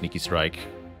keep the Sneaky Strike.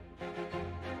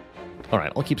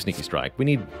 Alright, I'll keep Sneaky Strike. We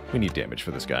need damage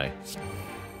for this guy.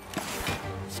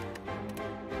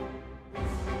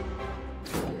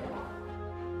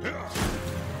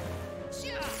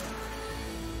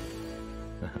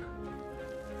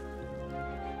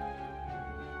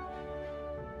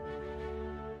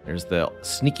 There's the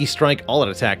Sneaky Strike all-out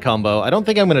attack combo. I don't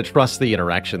think I'm going to trust the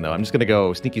interaction, though. I'm just going to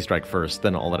go Sneaky Strike first,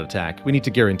 then all-out attack. We need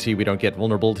to guarantee we don't get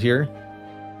vulnerable here.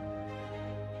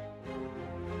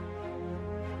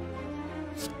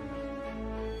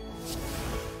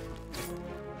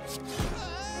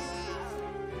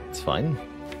 It's fine.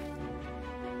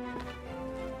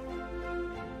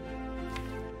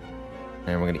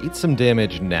 And we're going to eat some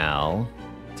damage now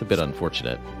It's a bit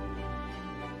unfortunate.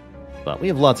 But we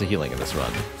have lots of healing in this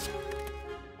run.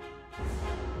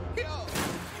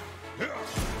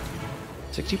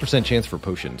 60% chance for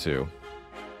potion, too.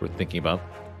 Worth thinking about.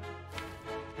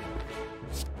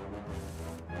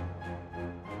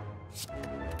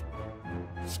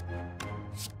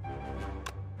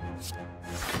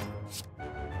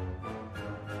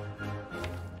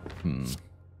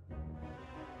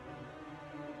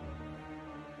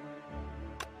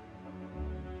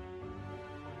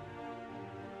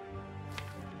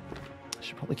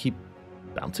 Should probably keep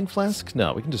Bouncing Flask?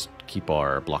 No, we can just keep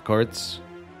our block cards.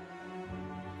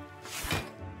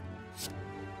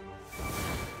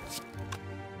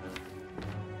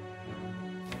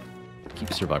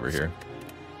 Keep Survivor here.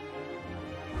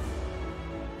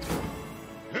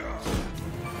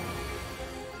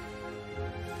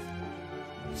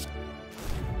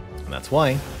 And that's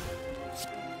why.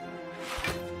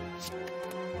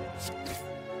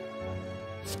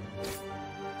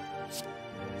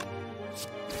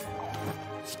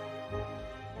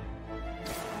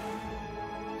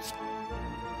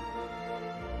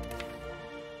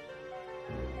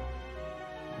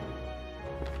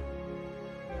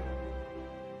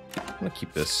 I'm gonna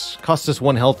keep this. Cost us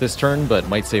 1 health this turn, but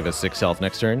might save us 6 health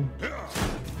next turn.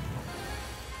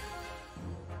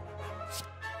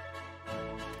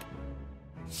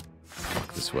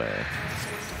 Walk this way.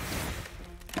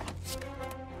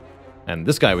 And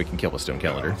this guy we can kill with Stone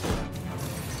Calendar.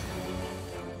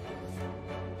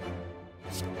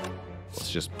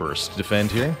 Let's just burst defend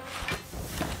here.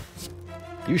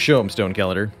 You show him, Stone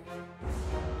Calendar.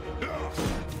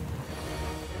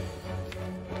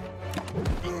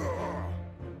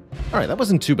 Alright, that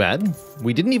wasn't too bad.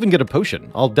 We didn't even get a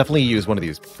potion. I'll definitely use one of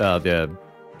these, the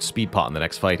speed pot in the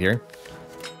next fight here.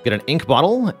 Get an ink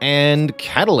bottle and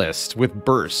catalyst with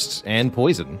burst and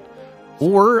poison.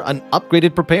 Or an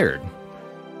upgraded prepared.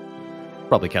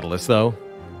 Probably catalyst, though.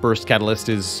 Burst catalyst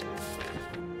is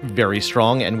very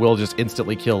strong and will just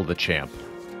instantly kill the champ.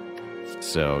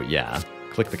 So, yeah.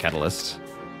 Click the catalyst.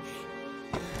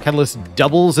 Catalyst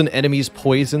doubles an enemy's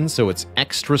poison, so it's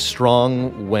extra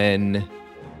strong when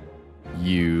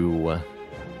you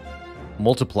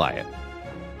multiply it,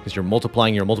 because you're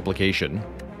multiplying your multiplication.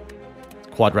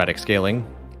 Quadratic scaling.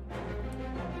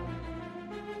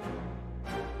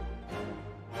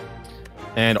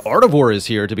 And Artivore is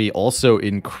here to be also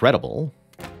incredible.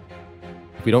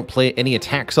 If we don't play any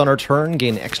attacks on our turn,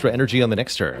 gain extra energy on the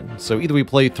next turn. So either we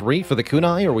play 3 for the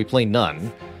kunai, or we play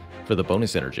none for the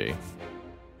bonus energy.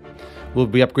 We'll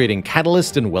be upgrading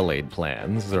Catalyst and Well-Aid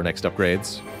plans as our next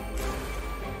upgrades.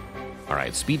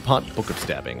 Alright, Speed Pot, Book of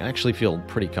Stabbing. I actually feel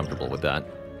pretty comfortable with that.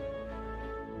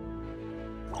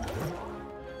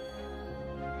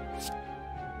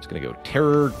 Just gonna go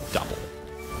Terror Double.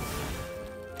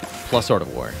 Plus Art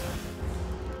of War.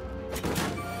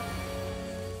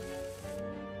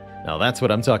 Now that's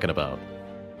what I'm talking about.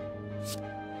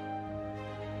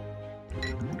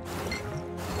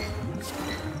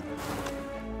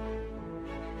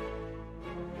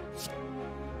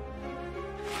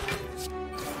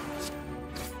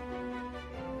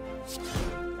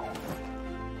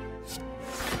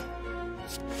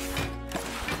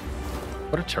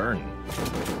 What a turn.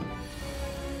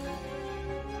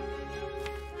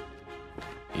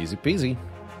 Easy peasy.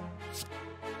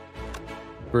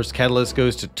 First Catalyst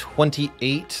goes to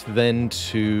 28, then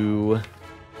to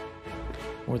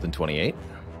more than 28.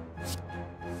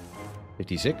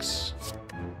 56.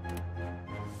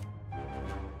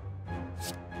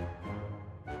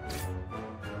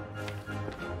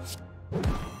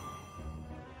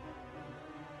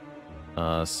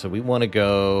 So we want to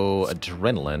go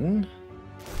Adrenaline.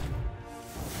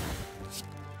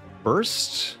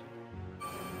 Burst.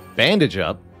 Bandage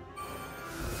up.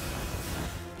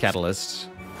 Catalyst.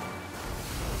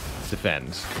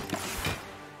 Defend.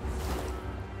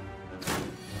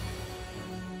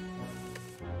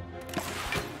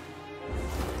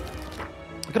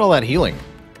 Look at all that healing.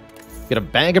 Get a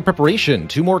bag of preparation.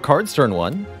 2 more cards turn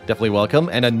 1. Definitely welcome.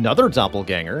 And another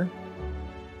doppelganger.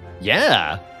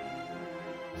 Yeah.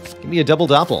 Give me a double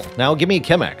doppel. Now give me a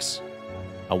Chemex.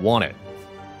 I want it.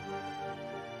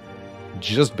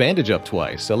 Just bandage up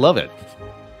twice. I love it.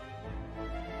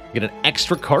 Get an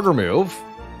extra card remove.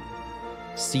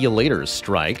 See you later,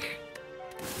 strike.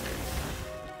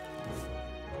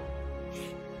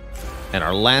 And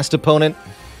our last opponent,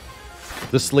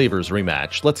 the Slavers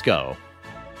rematch. Let's go.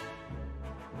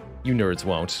 You nerds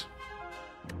won't.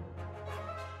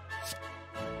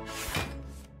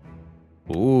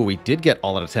 Ooh, we did get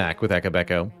all-out attack with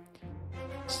Akabeko.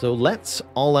 So let's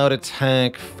all-out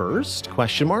attack first,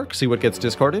 question mark, see what gets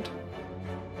discarded.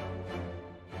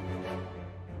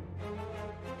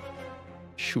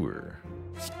 Sure.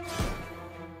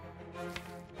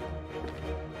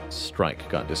 Strike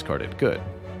got discarded. Good.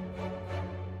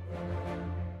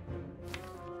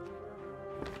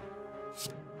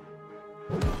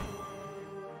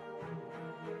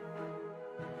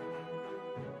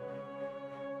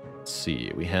 Let's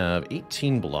see. We have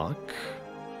 18 block.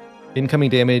 Incoming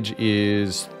damage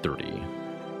is 30.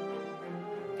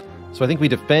 So I think we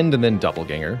defend and then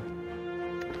doppelganger.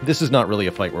 This is not really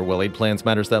a fight where well-laid plans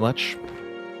matters that much.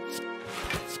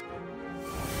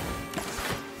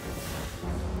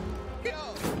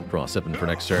 Draw 7 for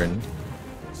next turn.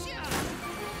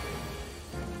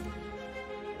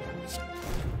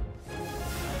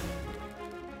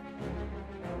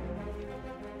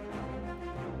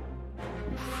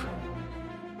 Oof.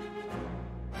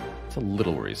 It's a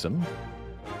little worrisome.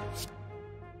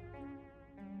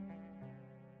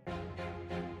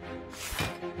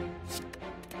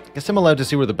 Guess I'm allowed to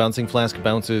see where the Bouncing Flask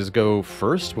bounces go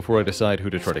first before I decide who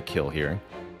to try to kill here.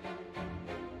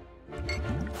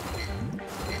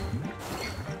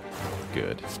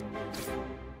 Good.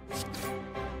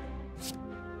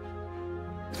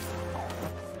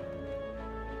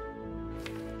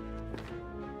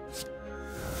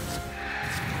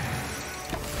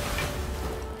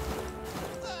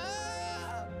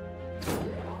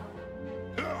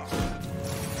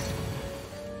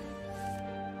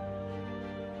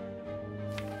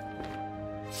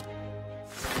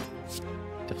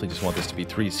 Definitely just want this to be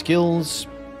 3 skills.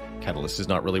 Catalyst is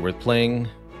not really worth playing.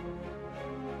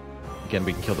 Again,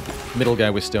 we can kill the middle guy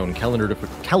with Stone Calendar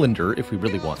if we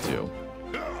really want to.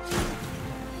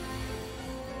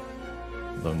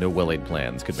 Though no well-laid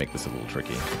plans could make this a little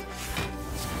tricky.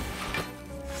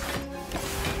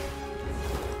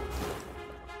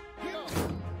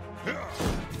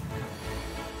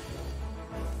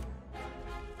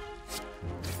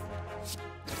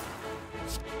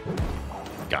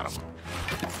 Got him.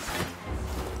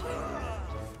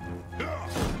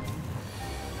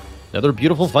 Another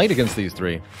beautiful fight against these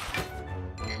 3.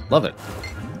 Love it.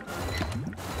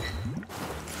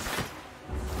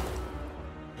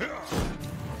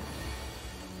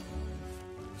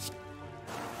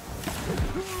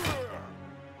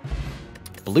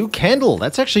 Blue Candle.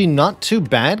 That's actually not too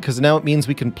bad, because now it means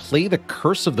we can play the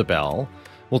Curse of the Bell.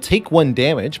 We'll take 1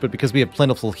 damage, but because we have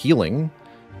plentiful healing,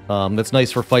 that's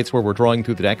nice for fights where we're drawing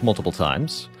through the deck multiple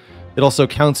times. It also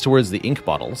counts towards the ink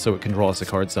bottle, so it can draw us a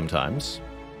card sometimes.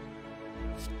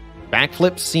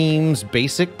 Backflip seems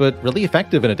basic, but really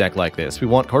effective in a deck like this. We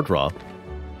want card draw.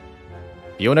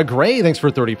 Fiona Gray, thanks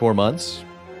for 34 months.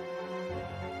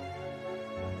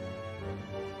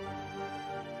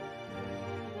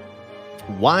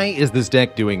 Why is this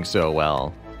deck doing so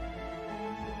well?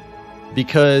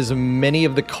 Because many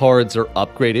of the cards are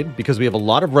upgraded, because we have a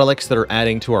lot of relics that are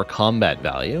adding to our combat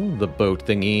value. The boat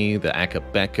thingy, the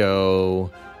Akabeko,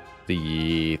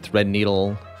 the Thread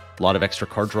Needle, a lot of extra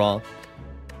card draw.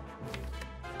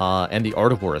 And the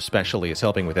Art of War especially is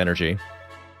helping with energy.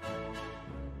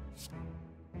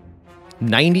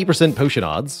 90% potion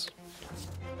odds,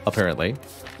 apparently.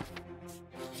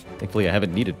 Thankfully, I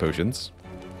haven't needed potions.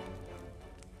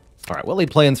 Alright, well-laid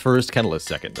plans first, Catalyst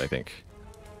second, I think.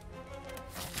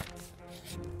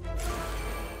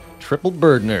 Triple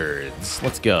Bird Nerds.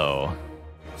 Let's go.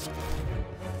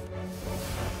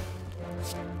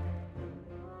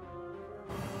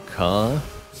 Caw.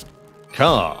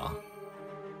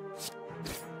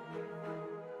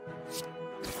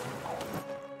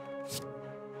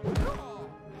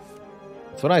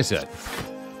 That's what I said.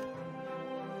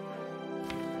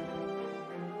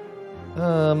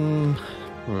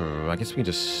 I guess we can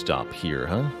just stop here,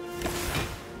 huh?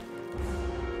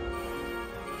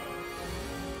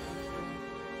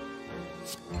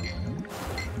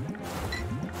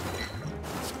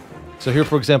 So here,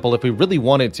 for example, if we really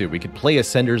wanted to, we could play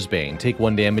Ascender's Bane, take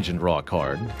 1 damage, and draw a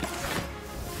card.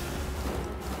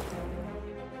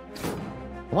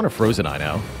 I want a Frozen Eye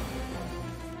now.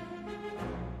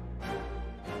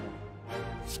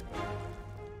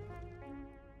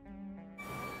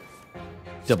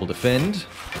 Double defend.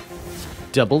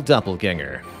 Double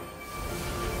doppelganger.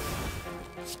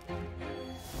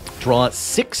 Draw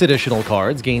 6 additional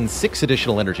cards, gain 6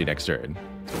 additional energy next turn.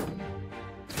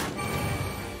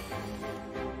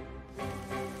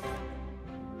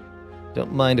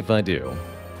 Don't mind if I do.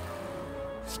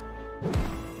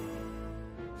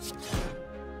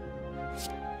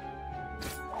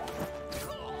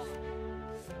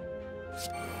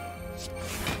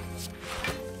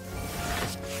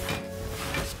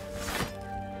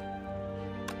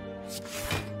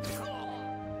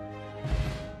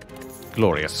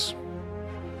 Glorious.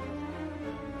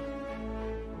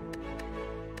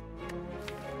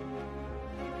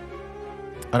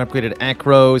 Unupgraded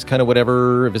Acro is kind of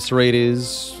whatever. Eviscerate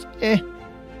is... eh.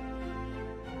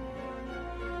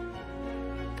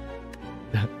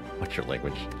 What's your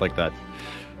language? Like that.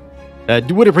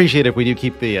 Would appreciate it if we do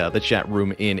keep the chat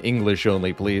room in English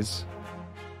only, please.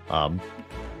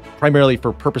 Primarily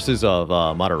for purposes of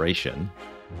moderation.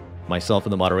 Myself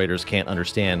and the moderators can't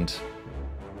understand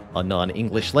a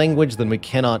non-English language, then we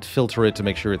cannot filter it to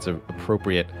make sure it's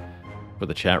appropriate for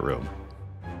the chat room.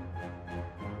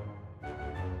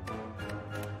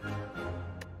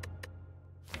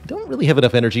 Don't really have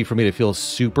enough energy for me to feel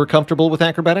super comfortable with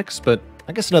acrobatics, but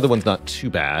I guess another one's not too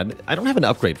bad. I don't have an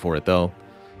upgrade for it, though.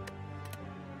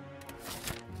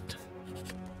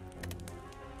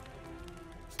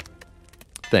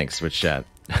 Thanks, Switch Chat.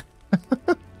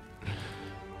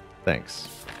 Thanks.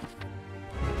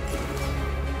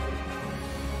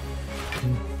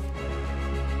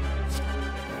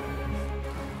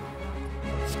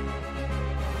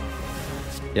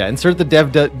 Yeah, insert the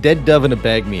dead dove in a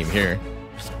bag meme here.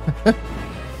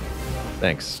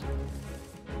 Thanks.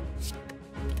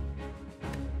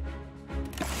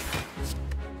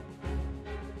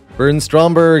 Vern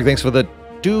Stromberg, thanks for the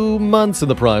 2 months in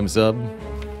the Prime sub.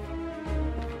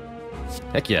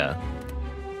 Heck yeah.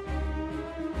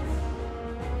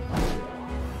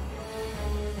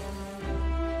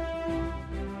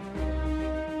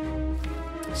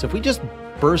 So if we just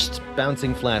burst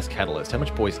Bouncing Flask Catalyst, how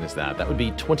much poison is that? That would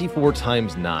be 24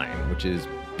 times 9, which is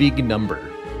big number.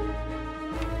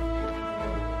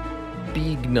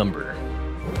 Big number.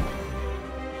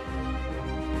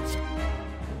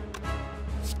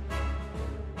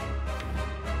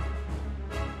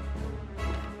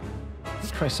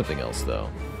 Let's try something else, though.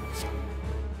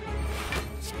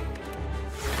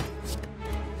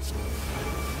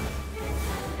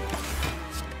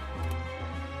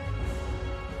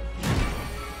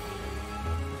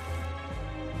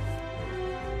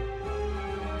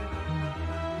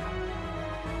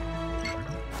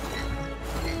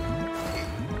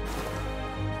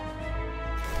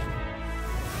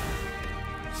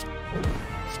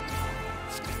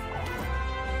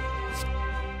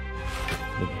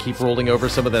 Keep rolling over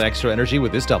some of that extra energy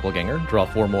with this doppelganger. Draw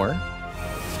 4 more.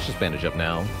 Let's just bandage up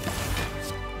now.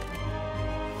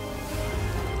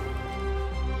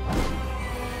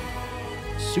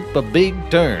 Super big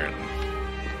turn.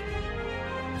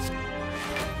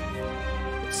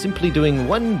 Simply doing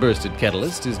 1 bursted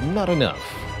catalyst is not enough.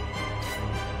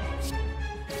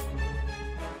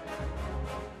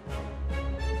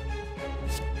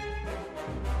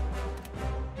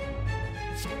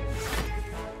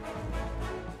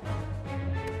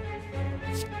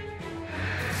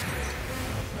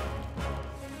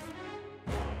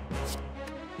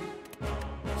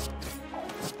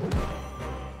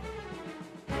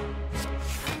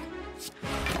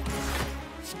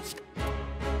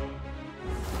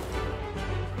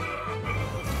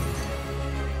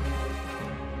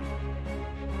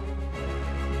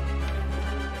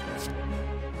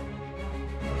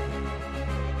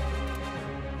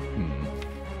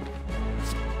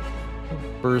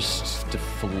 Burst,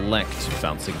 deflect,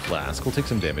 bouncing flask. We'll take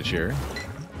some damage here.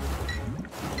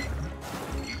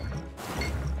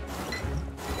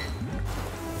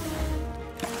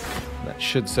 That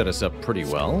should set us up pretty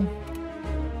well.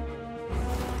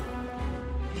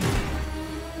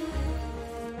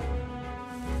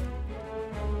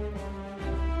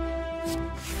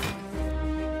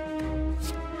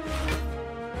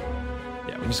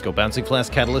 Yeah, we just go bouncing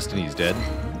flask catalyst and he's dead.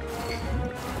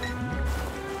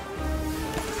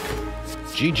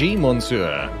 GG,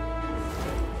 Monsieur.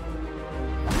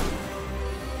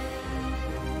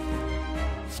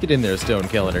 Get in there, Stone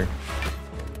Calendar.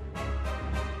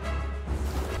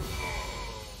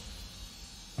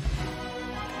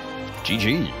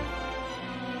 GG.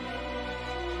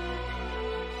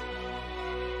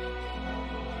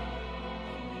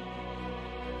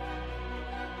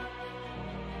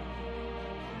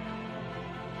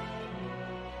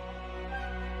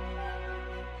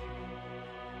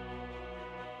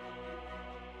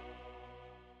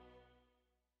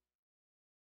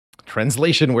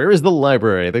 Translation, where is the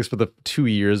library? Thanks for the 2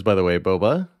 years, by the way,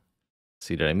 Boba. Let's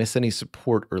see, did I miss any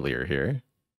support earlier here?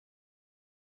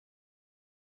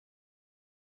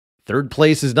 3rd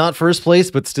place is not 1st place,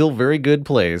 but still very good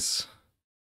place.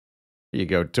 Here you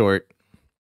go, Tort.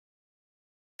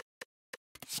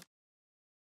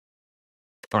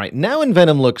 All right, now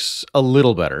Envenom looks a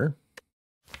little better.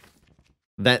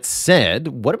 That said,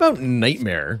 what about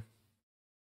Nightmare?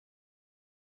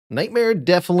 Nightmare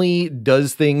definitely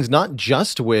does things not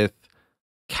just with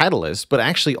Catalyst, but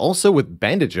actually also with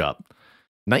Bandage Up.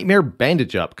 Nightmare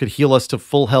Bandage Up could heal us to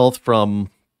full health from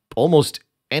almost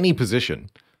any position.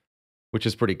 which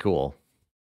is pretty cool.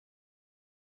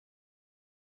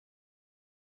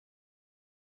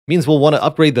 Means we'll want to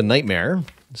upgrade the Nightmare,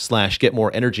 / get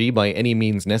more energy by any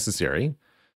means necessary.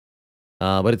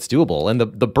 But it's doable, and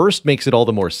the burst makes it all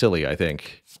the more silly, I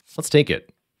think. Let's take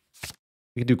it.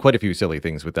 We can do quite a few silly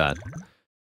things with that.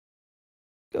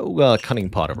 Go Cunning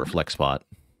Pot over Flex Pot.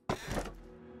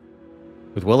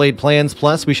 With well-laid plans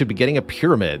plus, we should be getting a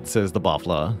pyramid, says the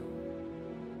Bafla.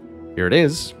 Here it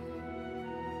is.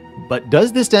 But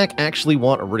does this deck actually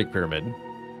want a Riddick Pyramid?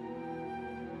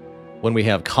 When we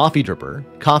have Coffee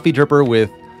Dripper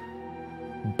with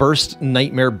Burst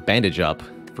Nightmare Bandage Up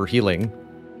for healing.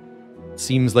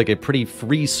 Seems like a pretty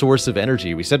free source of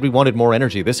energy. We said we wanted more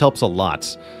energy. This helps a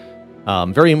lot.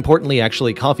 Very importantly,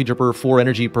 actually, Coffee Dripper, 4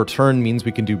 energy per turn means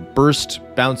we can do Burst,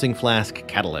 Bouncing Flask,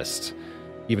 Catalyst,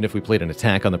 even if we played an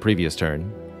attack on the previous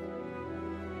turn.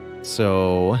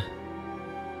 So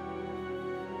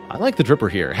I like the Dripper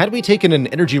here. Had we taken an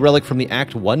energy relic from the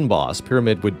Act 1 boss,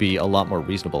 Pyramid would be a lot more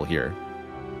reasonable here.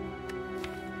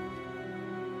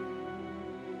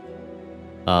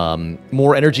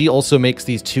 More energy also makes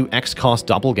these 2 X-cost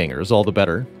doppelgangers all the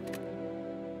better.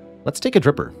 Let's take a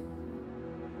Dripper.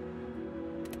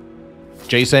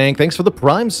 Jay-Sang, thanks for the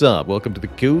Prime sub. Welcome to the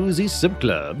Cozy Sub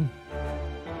Club.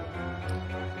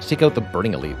 Let's take out the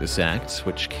Burning Elite this act,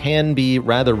 which can be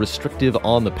rather restrictive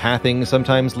on the pathing.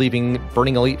 Sometimes leaving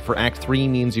Burning Elite for Act 3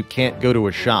 means you can't go to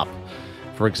a shop,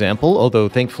 for example, although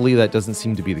thankfully that doesn't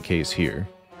seem to be the case here.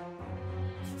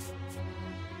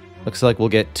 Looks like we'll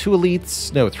get 3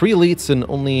 elites and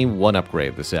only 1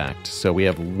 upgrade this act. So we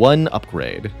have 1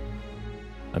 upgrade.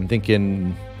 I'm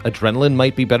thinking Adrenaline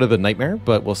might be better than Nightmare,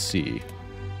 but we'll see.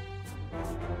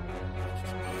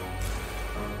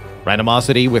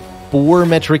 Randomosity with 4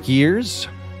 metric years.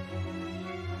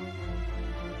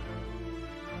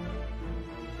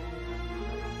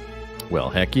 Well,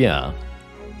 heck yeah.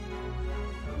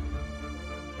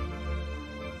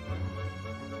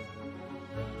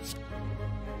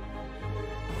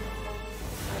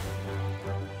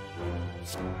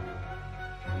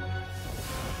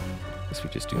 Guess we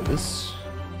just do this.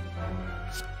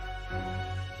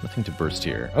 Nothing to burst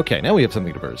here. Okay, now we have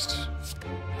something to burst.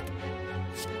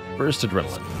 Burst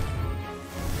Adrenaline.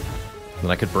 Then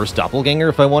I could burst Doppelganger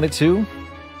if I wanted to.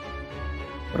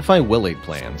 What if I will-laid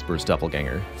plans burst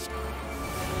Doppelganger?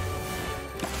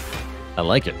 I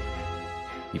like it.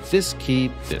 Keep this,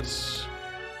 keep this.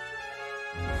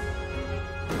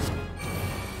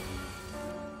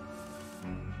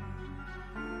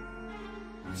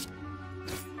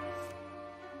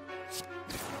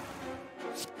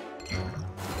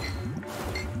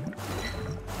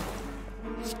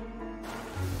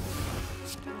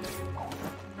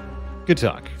 Good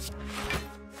talk.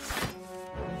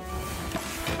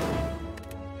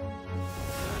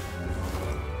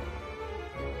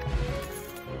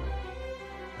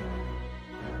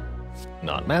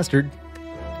 Not mastered.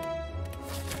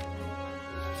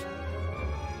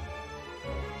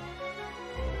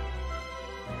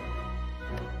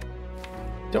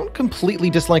 Don't completely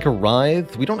dislike a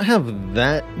Writhe. We don't have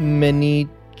that many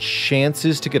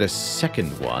chances to get a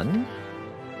second one.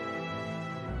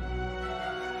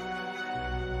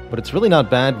 But it's really not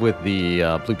bad with the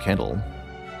blue candle.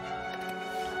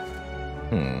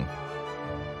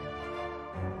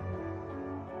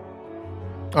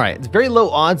 Alright, it's very low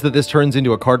odds that this turns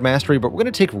into a card mastery, but we're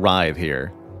going to take Writhe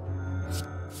here.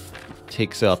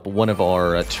 Takes up one of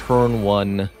our turn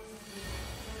 1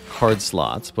 card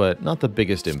slots, but not the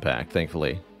biggest impact,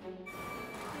 thankfully.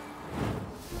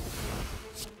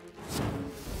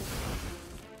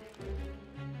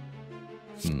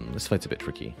 This fight's a bit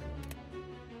tricky.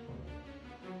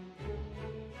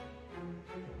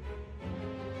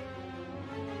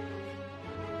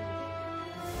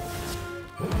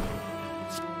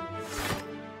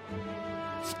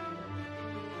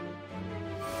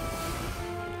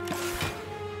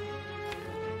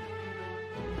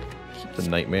 The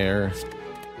Nightmare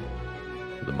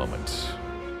for the moment.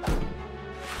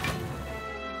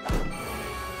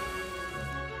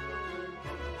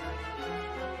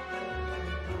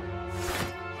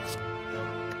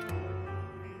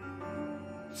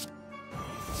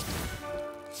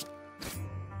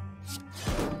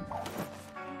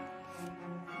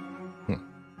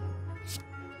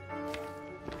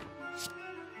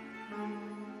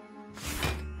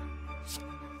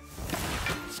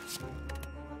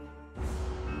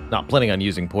 Not planning on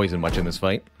using poison much in this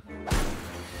fight.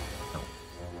 No.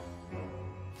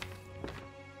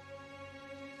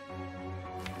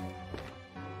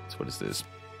 So what is this?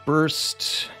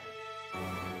 Burst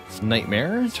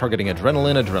Nightmare, targeting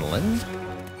Adrenaline.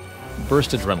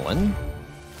 Burst Adrenaline.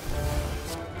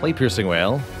 Play Piercing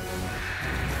Wail.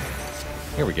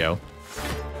 Here we go.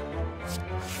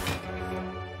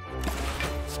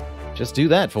 Just do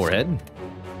that, forehead.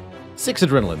 6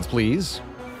 adrenalines, please.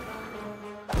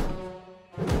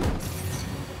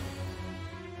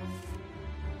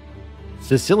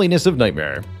 The silliness of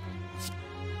Nightmare.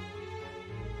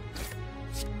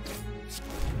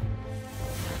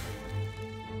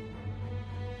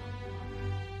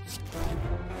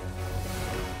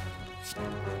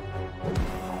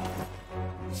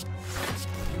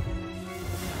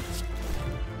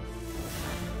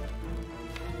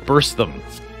 Burst them.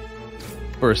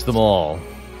 Burst them all.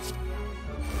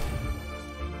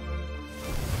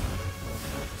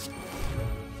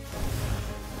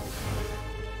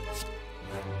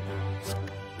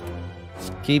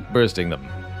 Keep bursting them.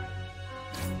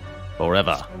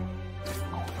 Forever.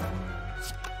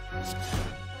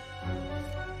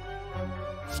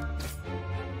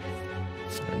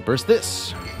 And burst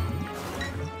this.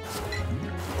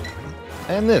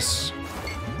 And this.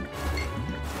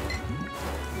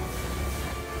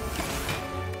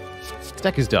 This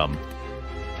deck is dumb.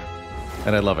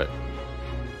 And I love it.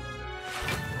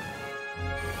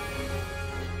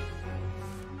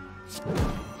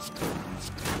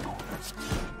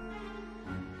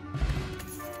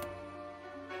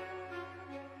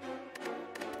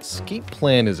 Escape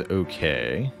Plan is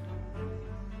okay.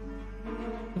 We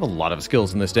have a lot of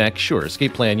skills in this deck. Sure,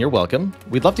 Escape Plan, you're welcome.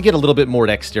 We'd love to get a little bit more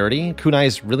dexterity.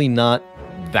 Kunai's really not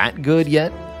that good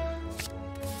yet.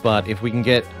 But if we can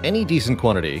get any decent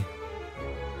quantity,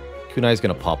 Kunai's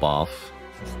going to pop off.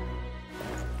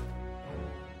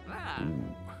 Ooh.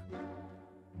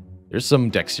 There's some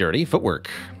dexterity. Footwork.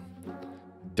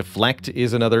 Deflect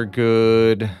is another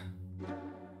good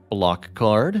block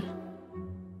card.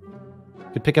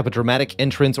 Could pick up a Dramatic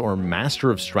Entrance or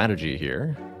Master of Strategy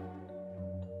here.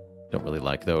 Don't really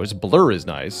like those. Blur is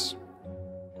nice.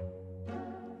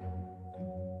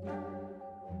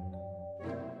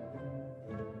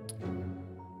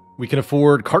 We can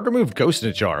afford card remove Ghost in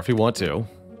a Jar if we want to.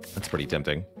 That's pretty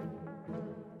tempting.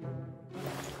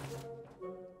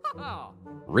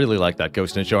 Really like that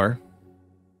Ghost in a Jar.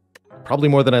 Probably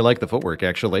more than I like the Footwork,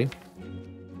 actually.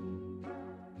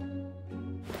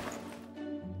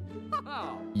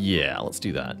 Yeah, let's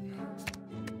do that.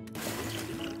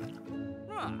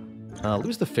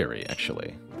 Lose the Fairy,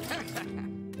 actually.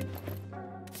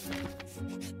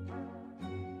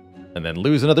 And then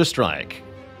lose another strike.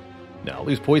 No,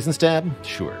 lose Poison Stab?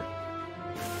 Sure.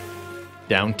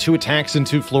 Down 2 attacks and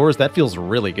 2 floors. That feels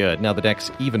really good. Now the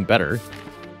deck's even better.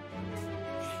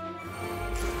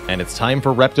 And it's time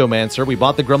for Reptomancer. We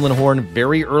bought the Gremlin Horn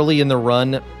very early in the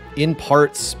run, in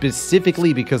part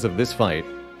specifically because of this fight.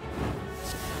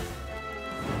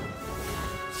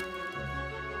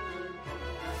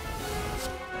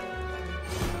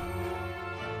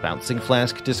 Bouncing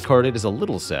Flask discarded is a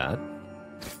little sad.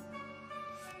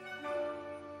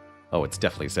 Oh, it's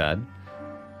definitely sad.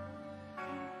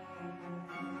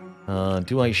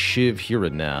 Do I Shiv here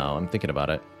and now? I'm thinking about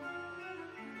it.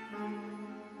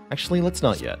 Actually, let's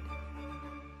not yet.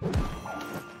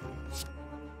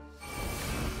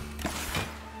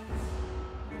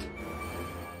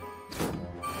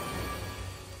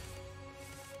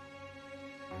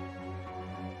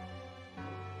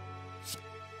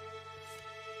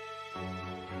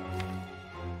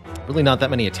 Really not that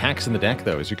many attacks in the deck,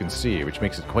 though, as you can see, which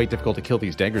makes it quite difficult to kill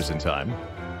these daggers in time.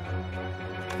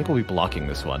 I think we'll be blocking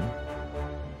this one.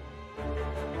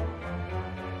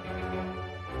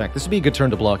 In fact, this would be a good turn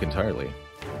to block entirely.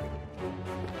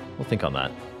 We'll think on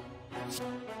that.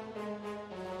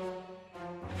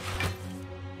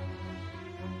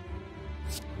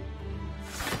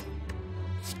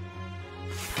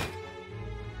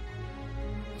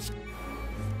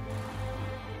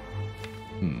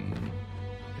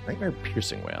 Nightmare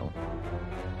Piercing Wail.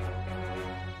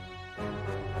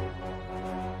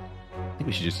 I think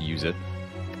we should just use it.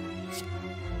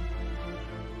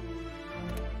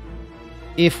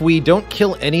 If we don't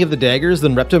kill any of the daggers,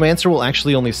 then Reptomancer will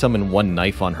actually only summon 1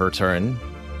 knife on her turn.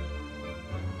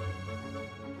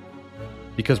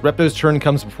 Because Repto's turn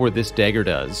comes before this dagger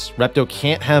does. Repto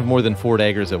can't have more than 4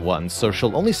 daggers at once, so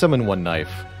she'll only summon 1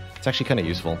 knife. It's actually kind of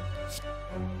useful.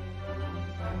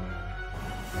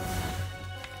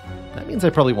 That means I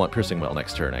probably want Piercing Wail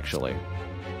next turn, actually.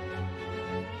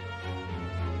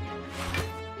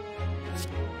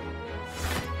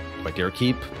 Do I dare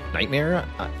keep Nightmare?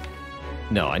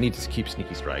 No, I need to keep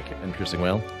Sneaky Strike and Piercing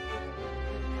Wail.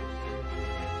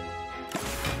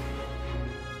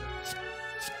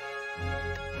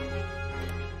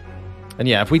 And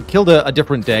yeah, if we'd killed a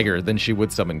different dagger, then she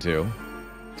would summon 2.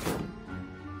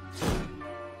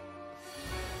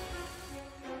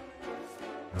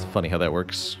 It's funny how that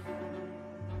works.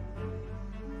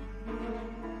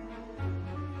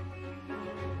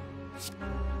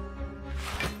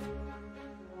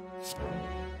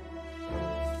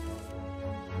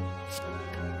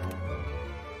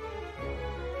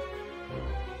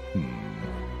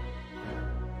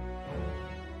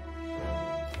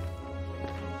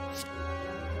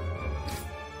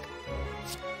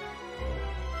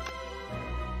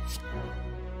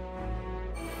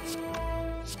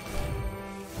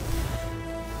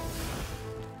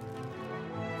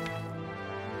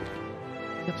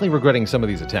 Definitely regretting some of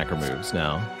these attacker moves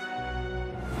now.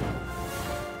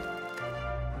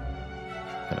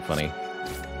 Kind of funny.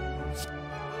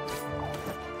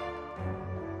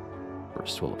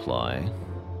 First will apply.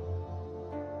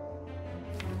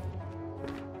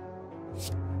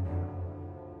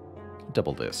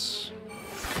 Double this.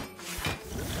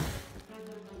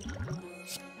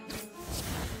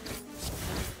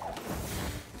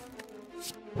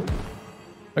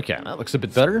 Okay, that looks a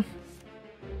bit better.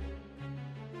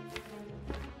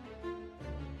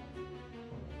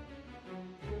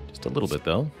 Just a little bit,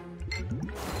 though.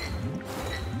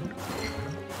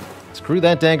 Screw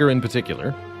that dagger in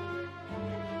particular,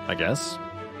 I guess.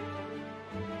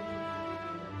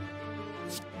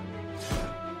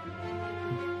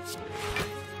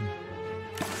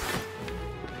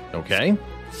 Okay.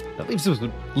 That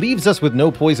leaves us with no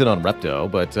poison on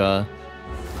Repto, but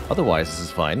otherwise this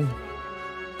is fine.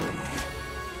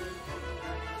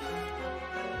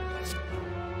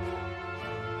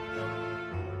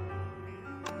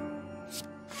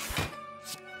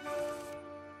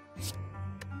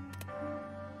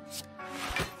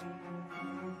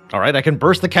 Alright, I can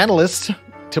burst the catalyst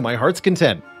to my heart's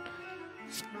content.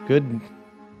 Good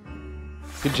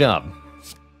job.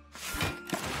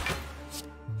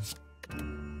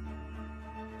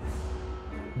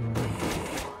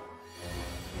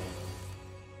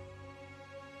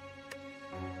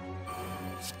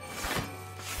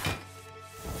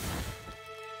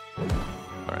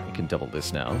 Alright, I can double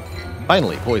this now.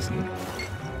 Finally, poison.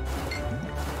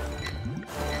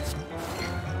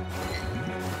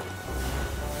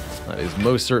 That is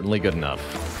most certainly good enough.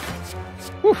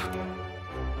 Whew.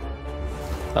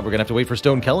 Thought we were gonna have to wait for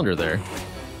Stone Calendar there.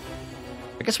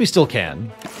 I guess we still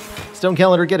can. Stone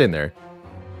Calendar, get in there.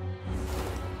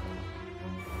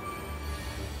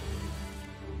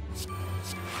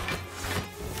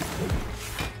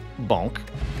 Bonk.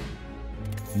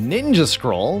 Ninja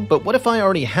Scroll, but what if I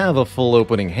already have a full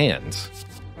opening hand?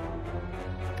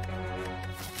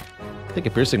 I think a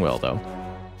Piercing Well, though.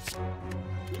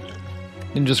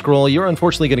 Ninja Scroll, you're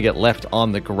unfortunately going to get left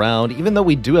on the ground, even though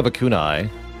we do have a kunai.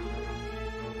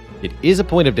 It is a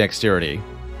point of dexterity.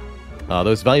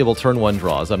 Those valuable turn 1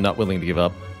 draws, I'm not willing to give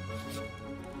up.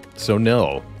 So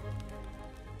no.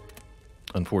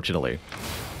 Unfortunately.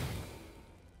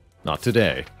 Not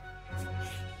today.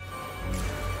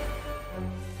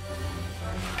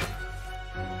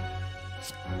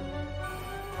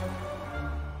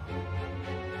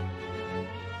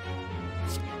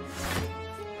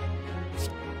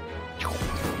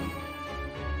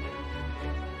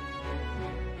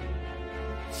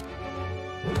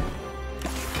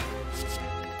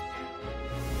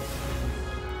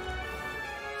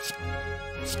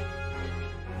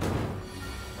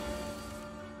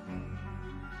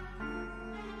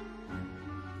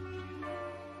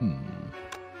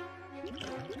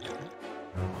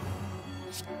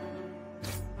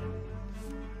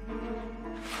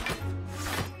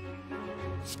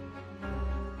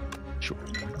 Sure.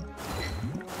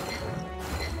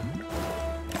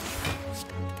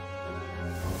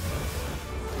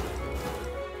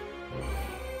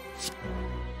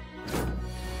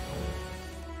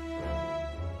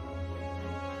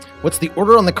 What's the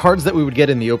order on the cards that we would get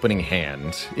in the opening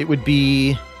hand? It would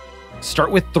be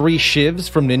start with 3 Shivs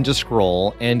from Ninja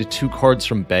Scroll and 2 cards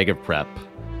from Bag of Prep.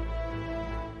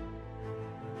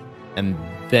 And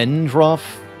then draw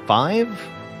 5?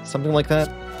 Something like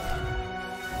that?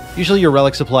 Usually your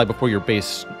Relic Supply before your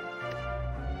base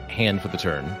hand for the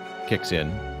turn kicks in.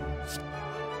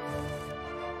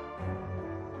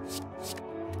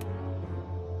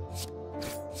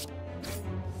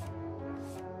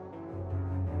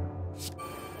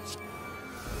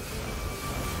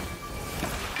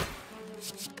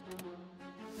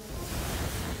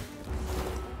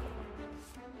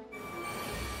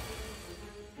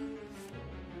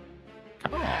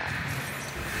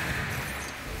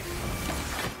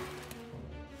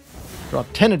 Drop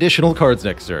 10 additional cards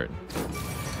next turn.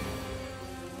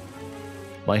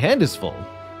 My hand is full.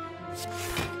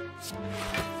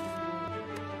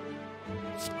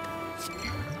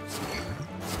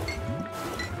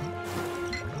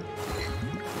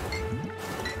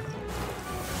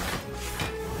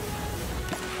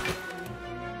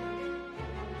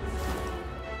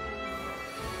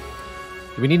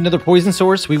 Do we need another poison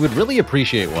source? We would really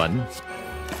appreciate one.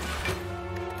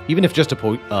 Even if just a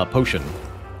potion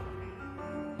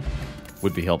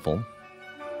would be helpful.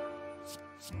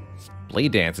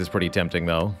 Blade Dance is pretty tempting,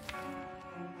 though.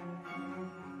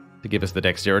 To give us the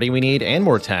dexterity we need, and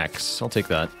more attacks. I'll take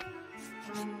that.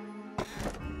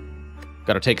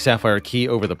 Gotta take Sapphire Key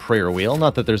over the Prayer Wheel.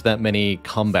 Not that there's that many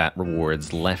combat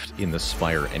rewards left in the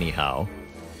Spire anyhow.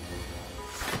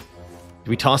 Did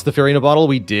we toss the fairy in a bottle?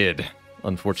 We did,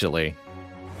 unfortunately.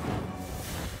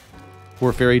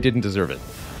 Poor fairy didn't deserve it.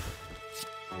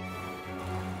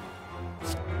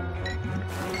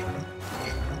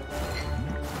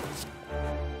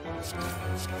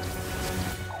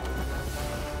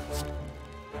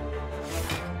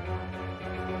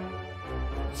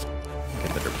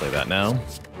 Play that now.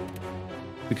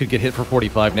 We could get hit for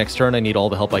 45 next turn. I need all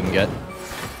the help I can get.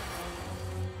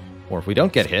 Or if we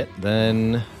don't get hit,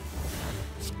 then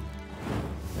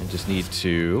I just need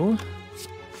to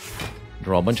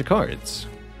draw a bunch of cards.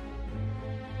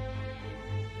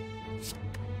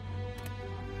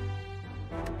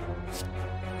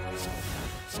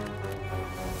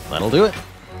 That'll do it.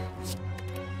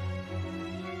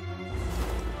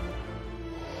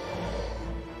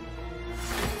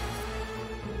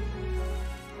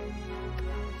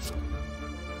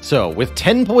 So, with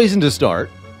 10 poison to start,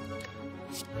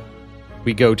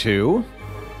 we go to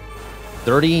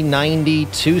 30, 90,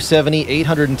 270,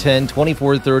 810,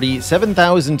 2430,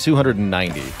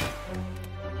 7,290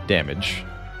 damage.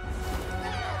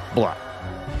 Blah.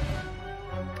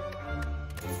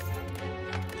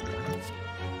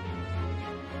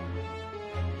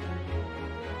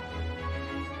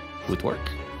 Would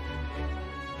work.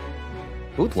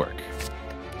 Would work.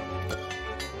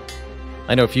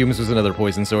 I know Fumes was another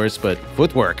poison source, but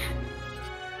footwork.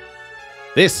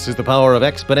 This is the power of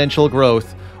exponential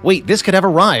growth. Wait, this could have a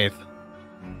Writhe.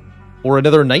 Or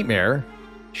another Nightmare.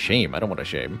 Shame, I don't want a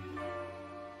Shame.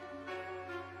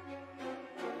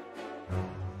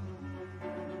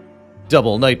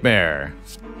 Double Nightmare.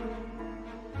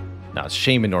 Now it's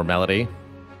Shame in normality.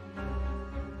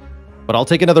 But I'll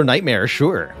take another Nightmare,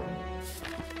 sure.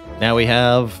 Now we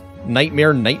have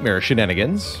Nightmare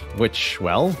shenanigans, which,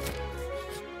 well,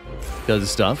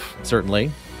 does stuff,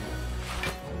 certainly.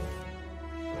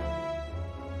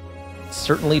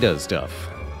 Certainly does stuff.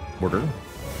 Order.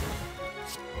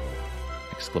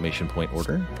 Exclamation point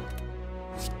order.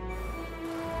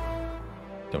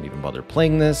 Don't even bother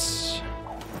playing this.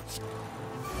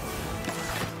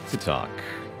 Good talk.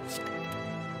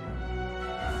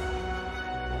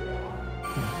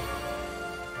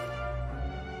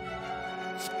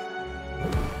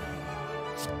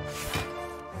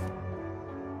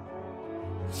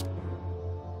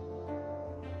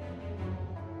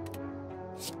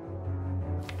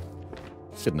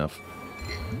 Good enough.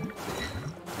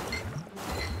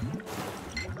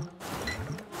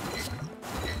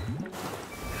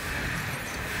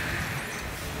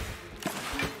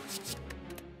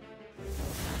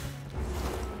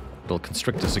 It'll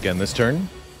constrict us again this turn.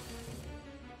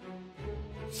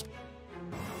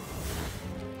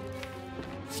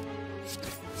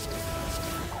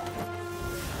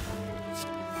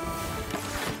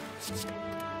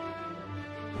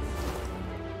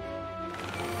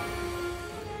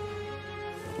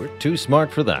 We're too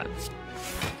smart for that.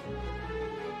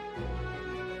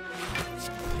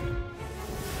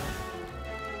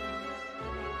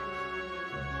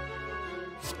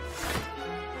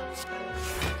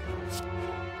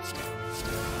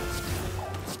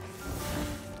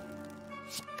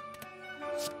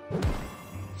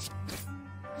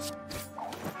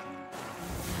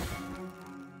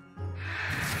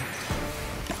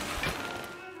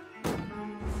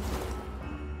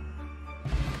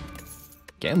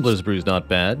 Gambler's Brew's not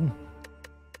bad.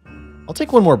 I'll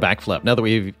take one more backflip now that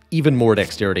we have even more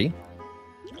dexterity.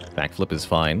 Backflip is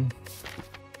fine.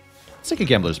 Let's take a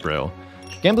Gambler's Brew.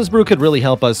 Gambler's Brew could really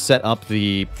help us set up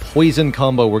the poison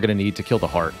combo we're going to need to kill the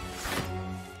heart.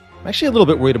 I'm actually a little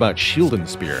bit worried about Shield and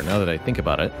Spear now that I think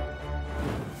about it.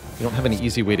 We don't have any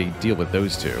easy way to deal with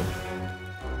those two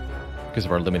because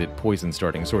of our limited poison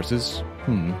starting sources.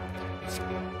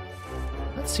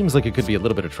 That seems like it could be a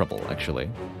little bit of trouble, actually.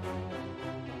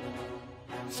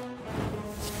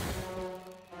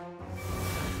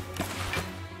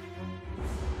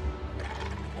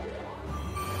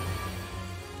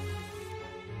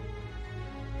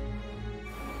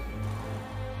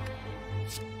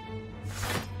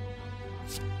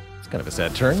 Kind of a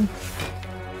sad turn.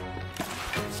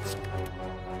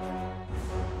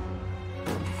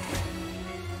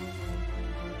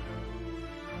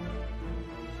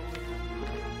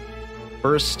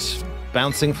 First,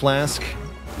 Bouncing Flask.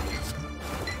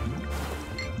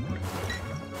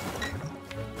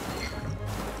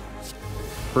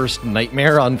 First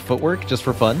Nightmare on footwork, just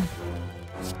for fun.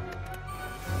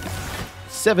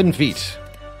 7 feet.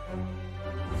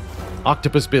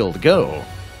 Octopus build, go!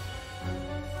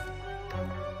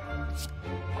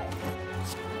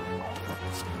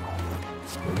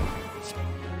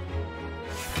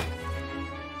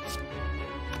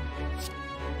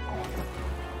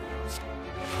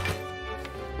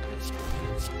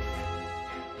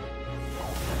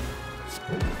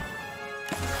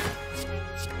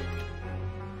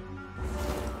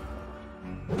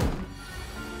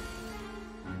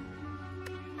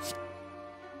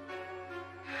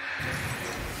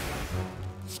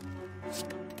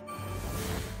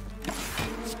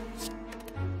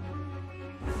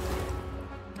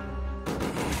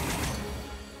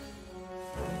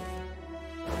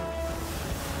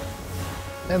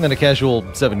 And then a casual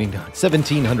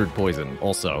 1700 poison,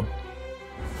 also.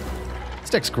 This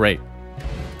deck's great.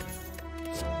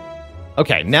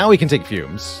 Okay, now we can take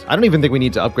fumes. I don't even think we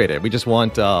need to upgrade it. We just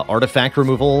want artifact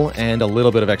removal and a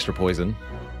little bit of extra poison.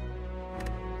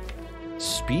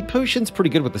 Speed potion's pretty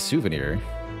good with the souvenir.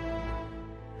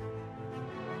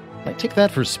 Might take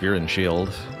that for Spear and Shield.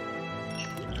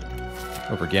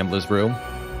 Over Gambler's Brew.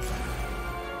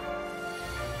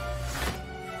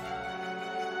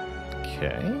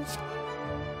 Okay.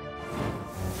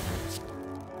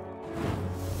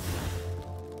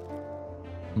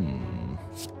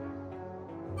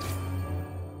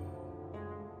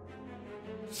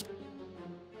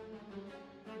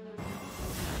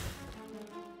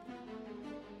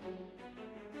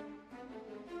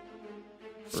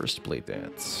 First Blade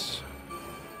Dance.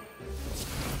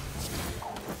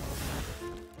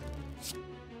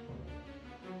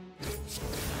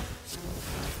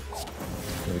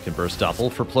 We can burst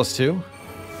Doppel for +2.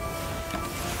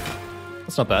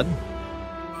 That's not bad.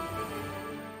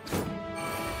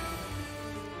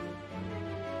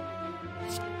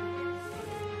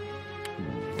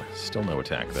 Ooh, still no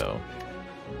attack, though.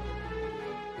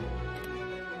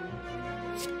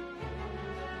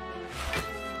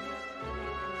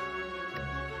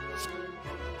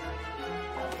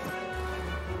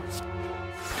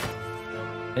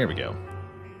 There we go.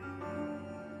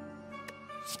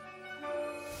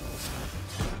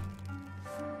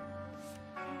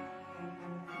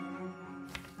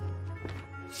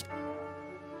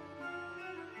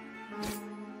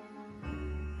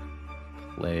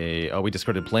 Oh, we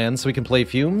discarded plans, so we can play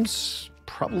Fumes?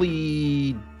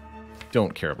 Probably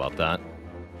don't care about that.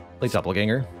 Play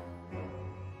Doppelganger.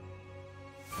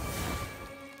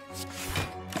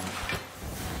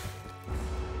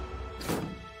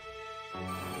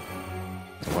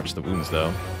 Watch the wounds,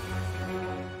 though.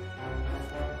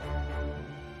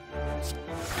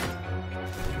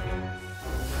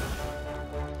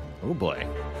 Oh boy.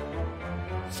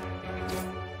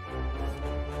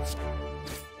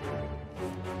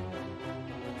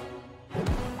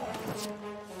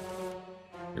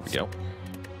 Here we go.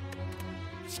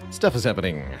 Stuff is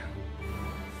happening.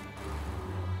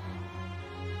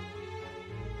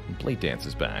 Blade Dance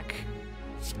is back.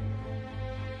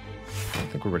 I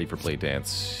think we're ready for Blade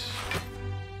Dance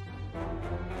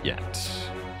yet.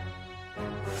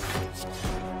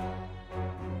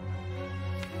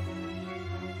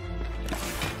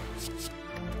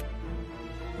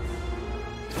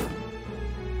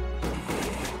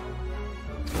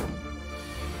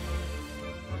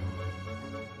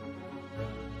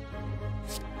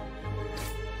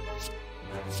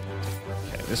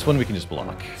 Okay, this one we can just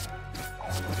block.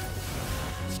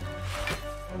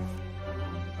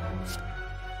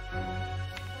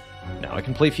 Now I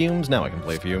can play Fumes, now I can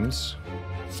play Fumes.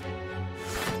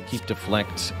 Keep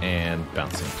Deflect and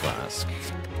Bouncing Flask.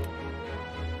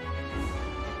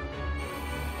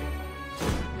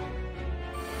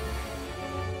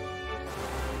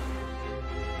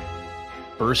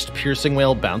 Burst Piercing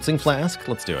Whale Bouncing Flask?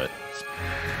 Let's do it.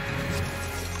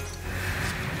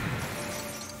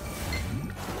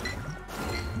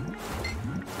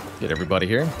 Get everybody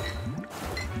here.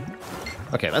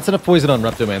 Okay, that's enough poison on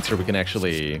Reptomancer. We can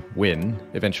actually win,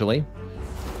 eventually.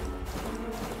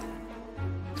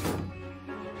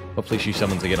 Hopefully she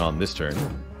summons again on this turn.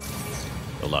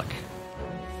 No luck.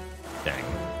 Dang.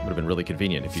 Would have been really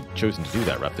convenient if you'd chosen to do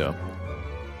that, Repto.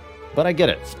 But I get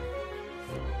it.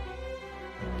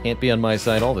 Can't be on my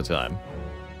side all the time.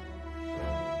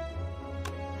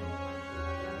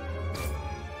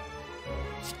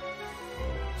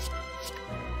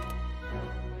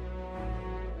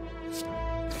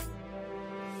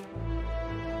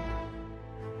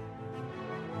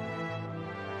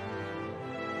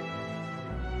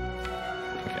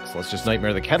 So let's just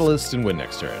Nightmare the Catalyst and win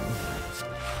next turn.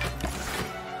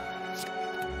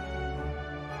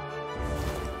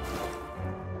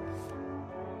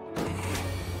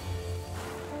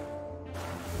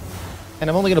 And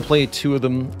I'm only going to play 2 of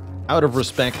them out of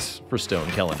respect for Stone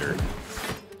Calendar.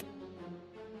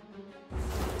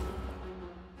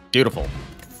 Beautiful.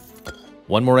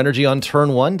 1 more energy on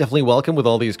turn 1. Definitely welcome with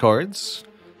all these cards.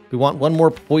 We want 1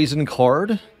 more poison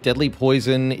card. Deadly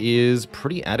Poison is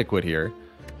pretty adequate here.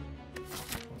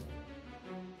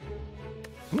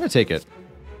 I'm going to take it.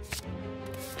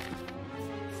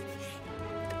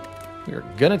 We're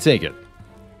going to take it.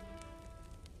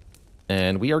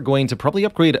 And we are going to probably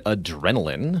upgrade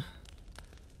Adrenaline.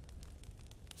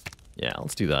 Yeah,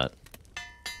 let's do that.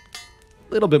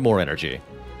 A little bit more energy.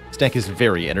 This deck is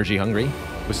very energy hungry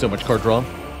with so much card draw.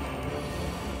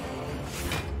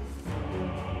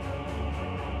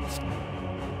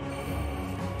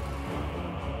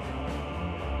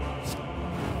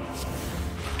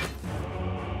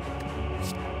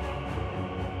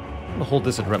 I'm gonna hold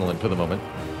this Adrenaline for the moment.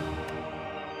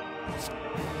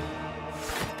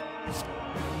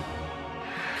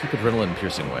 Keep Adrenaline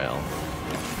Piercing Wail.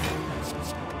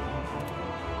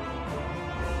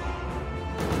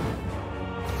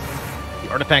 The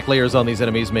artifact layers on these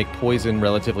enemies make poison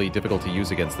relatively difficult to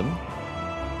use against them.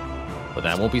 But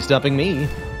that won't be stopping me.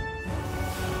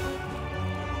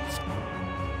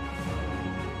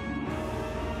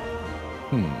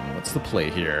 What's the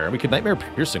play here? We could Nightmare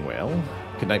Piercing Wail.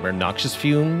 We could Nightmare Noxious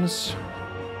Fumes.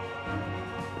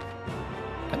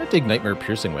 Kinda dig Nightmare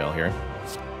Piercing Wail here.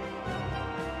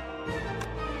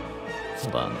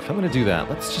 Hold on, if I'm gonna do that,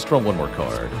 let's just draw 1 more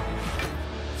card.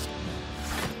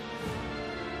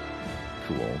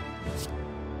 Cool.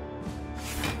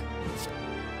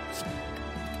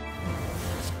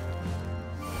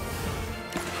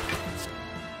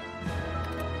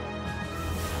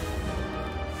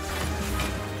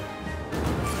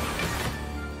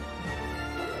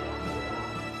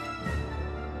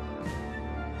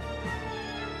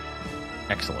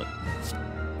 Excellent.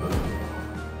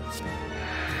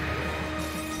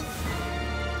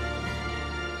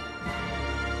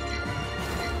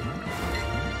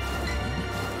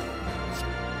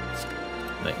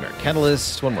 Nightmare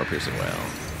Catalyst, 1 more Piercing Wail.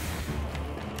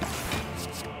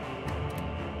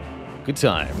 Good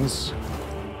times.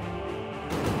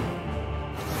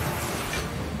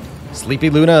 Sleepy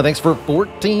Luna, thanks for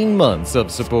 14 months of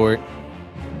support.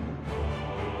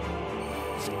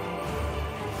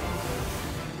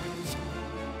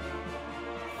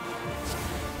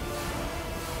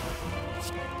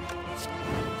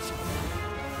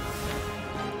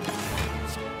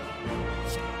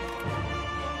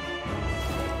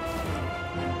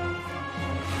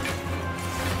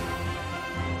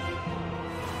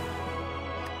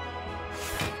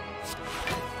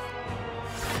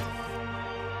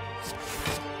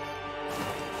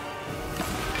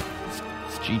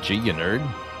 GG, you nerd.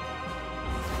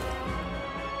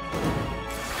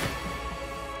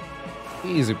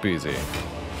 Easy peasy.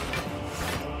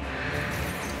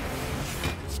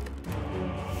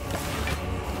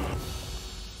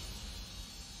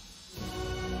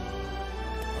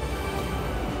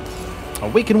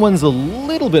 Awaken One's a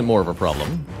little bit more of a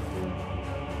problem,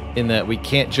 in that we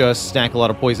can't just stack a lot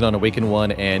of poison on Awaken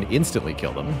One and instantly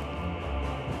kill them.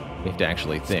 We have to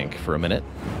actually think for a minute.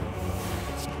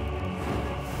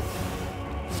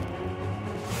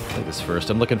 Play this first.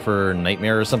 I'm looking for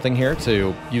Nightmare or something here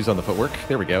to use on the footwork.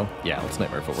 There we go. Yeah, let's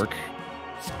Nightmare footwork.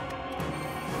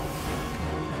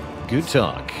 Good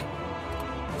talk.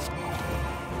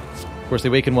 Of course, the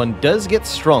Awakened One does get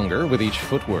stronger with each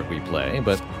footwork we play,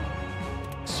 but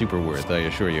super worth, I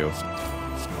assure you.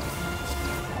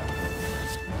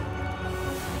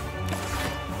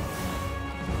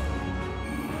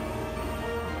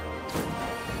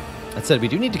 That said, we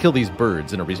do need to kill these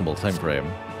birds in a reasonable time frame.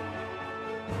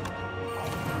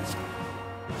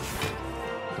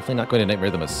 Definitely not going to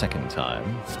Nightmare them a second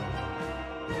time.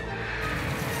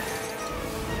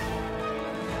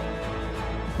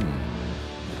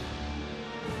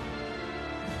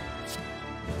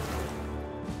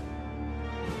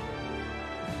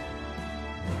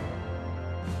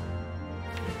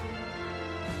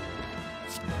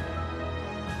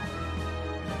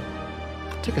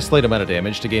 Take a slight amount of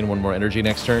damage to gain one more energy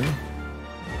next turn.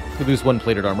 Could lose one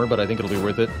plated armor, but I think it'll be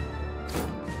worth it.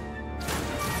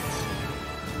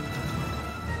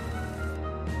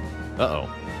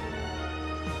 Uh-oh.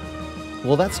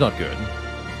 Well, that's not good.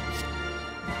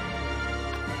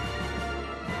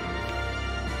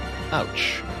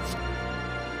 Ouch.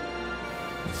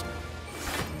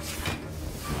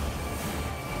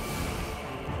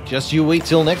 Just you wait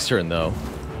till next turn, though.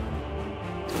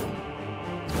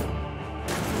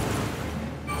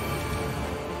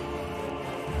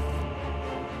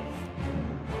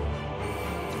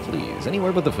 Please,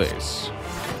 anywhere but the face.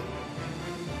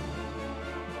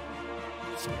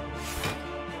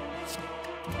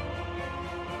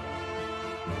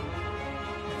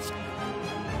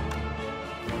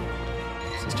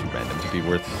 It's too random to be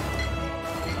worth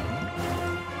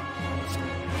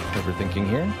overthinking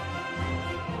here.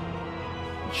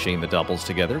 Chain the doubles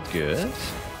together. Good.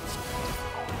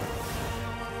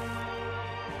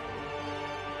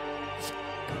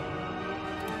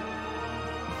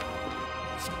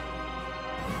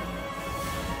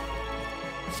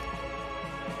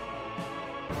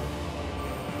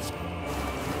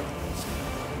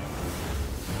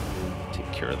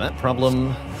 Take care of that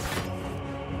problem.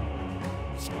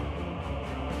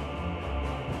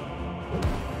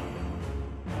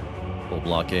 Full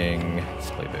blocking.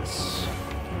 Play this.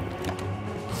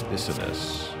 This and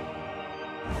this.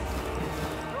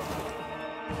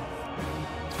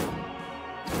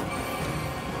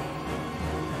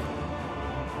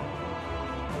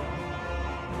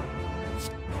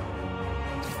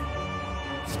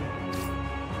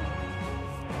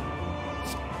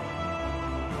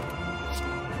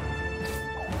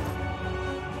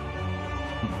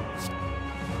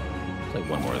 Play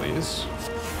one more of these.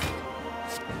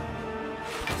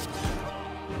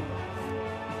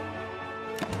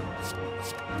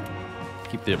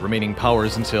 Keep the remaining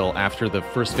powers until after the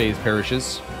first phase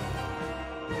perishes.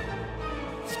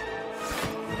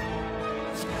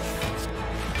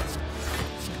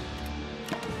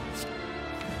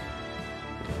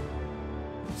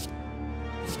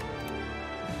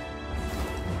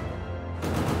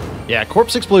 Yeah,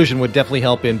 Corpse Explosion would definitely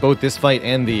help in both this fight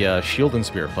and the Shield and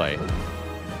Spear fight,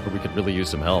 where we could really use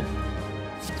some help.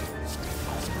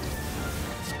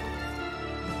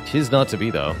 Tis not to be,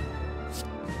 though.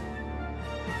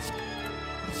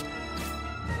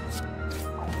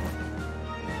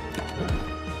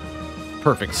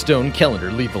 Perfect Stone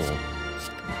Calendar lethal.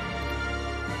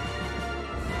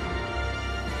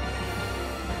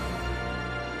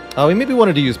 Oh, we maybe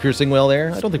wanted to use Piercing Well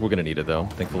there. I don't think we're going to need it, though,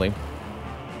 thankfully.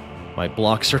 My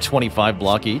blocks are 25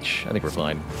 block each. I think we're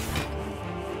fine.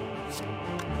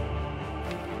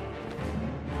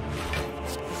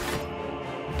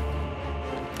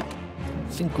 I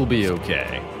think we'll be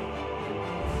okay.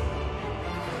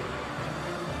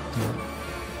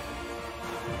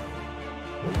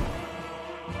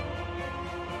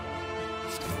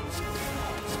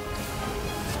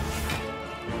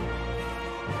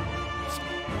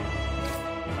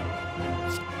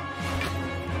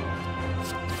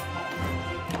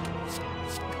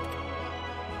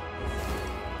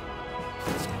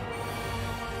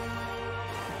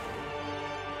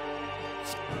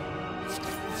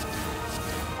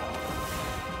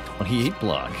 He ate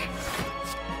block.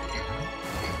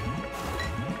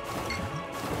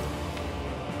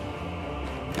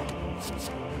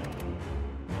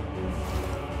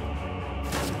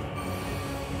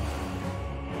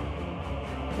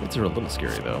 It's a little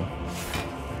scary though.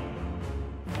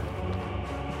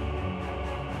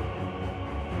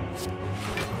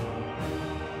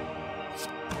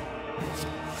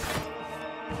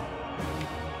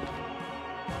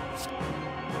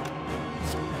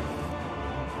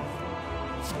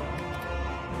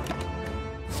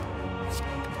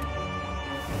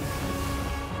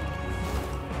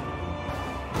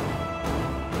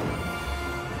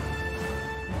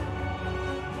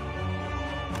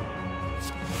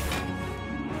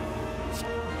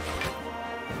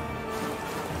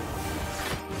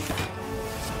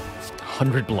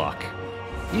 Block.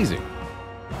 Easy.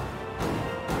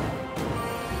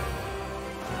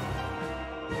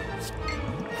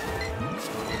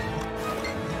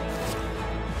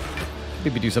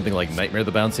 Maybe do something like Nightmare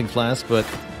the Bouncing Flask, but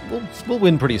we'll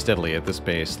win pretty steadily at this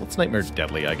pace. Let's Nightmare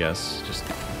Deadly, I guess. Just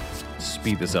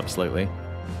speed this up slightly.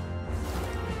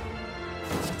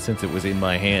 Since it was in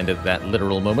my hand at that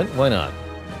literal moment, why not?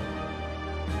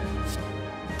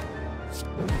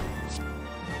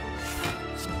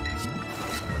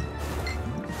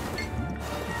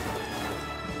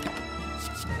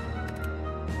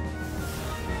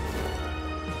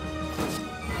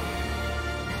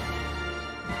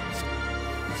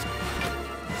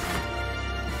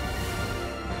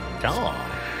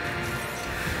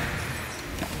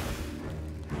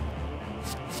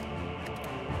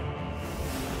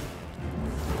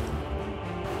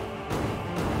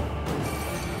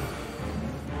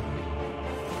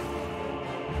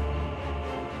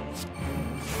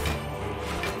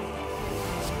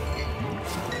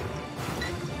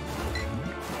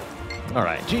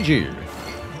 Alright, GG.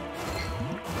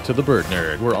 To the Bird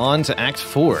Nerd. We're on to Act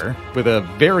 4 with a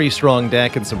very strong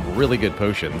deck and some really good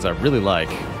potions. I really like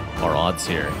our odds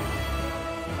here.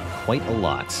 Quite a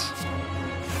lot.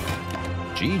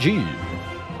 GG.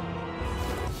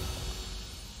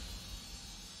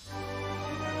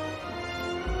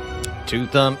 Two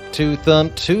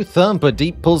thump, a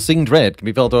deep pulsing dread can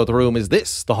be felt throughout the room. Is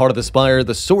this the heart of the spire,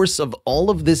 the source of all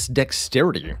of this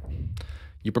dexterity?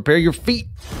 You prepare your feet,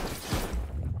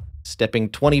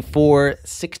 stepping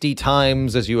 60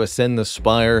 times as you ascend the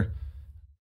spire.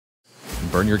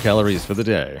 Burn your calories for the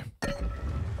day.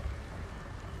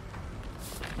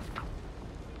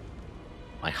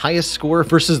 My highest score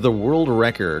versus the world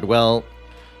record. Well,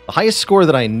 the highest score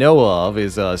that I know of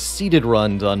is a seeded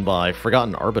run done by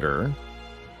Forgotten Arbiter.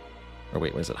 Or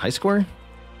wait, was it high score?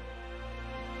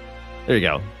 There you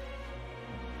go.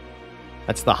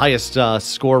 That's the highest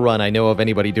score run I know of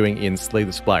anybody doing in Slay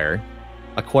the Spire.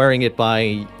 Acquiring it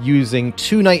by using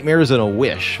 2 nightmares and a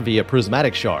wish via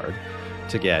Prismatic Shard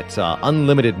to get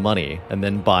unlimited money, and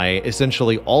then buy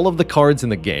essentially all of the cards in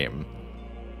the game.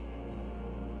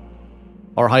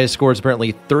 Our highest score is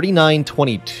apparently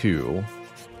 3922.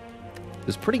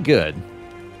 It's pretty good.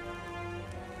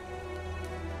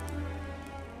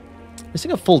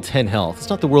 Missing a full 10 health. It's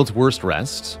not the world's worst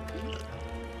rest.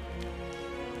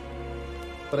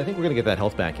 But I think we're going to get that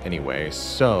health back anyway,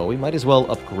 so we might as well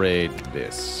upgrade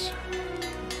this.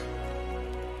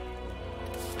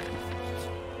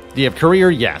 Do you have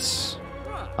career? Yes.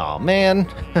 Aw, man.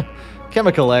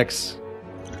 Chemical X.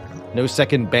 No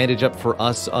second bandage up for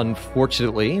us,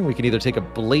 unfortunately. We can either take a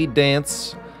Blade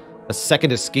Dance, a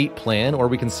second escape plan, or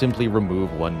we can simply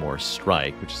remove 1 more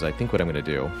strike, which is, I think, what I'm going to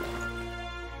do.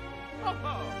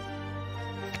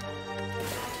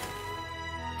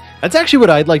 That's actually what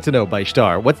I'd like to know,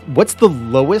 Baishtar. What's the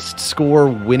lowest score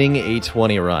winning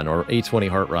A20 run, or A20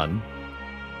 heart run?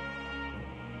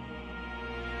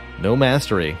 No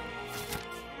mastery.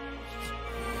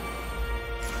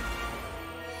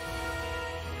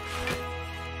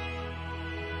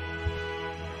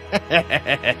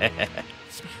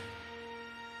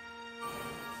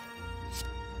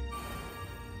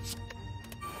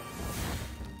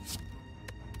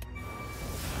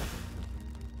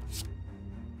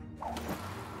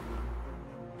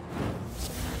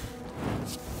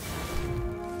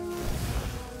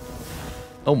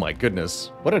 Oh my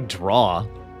goodness, what a draw.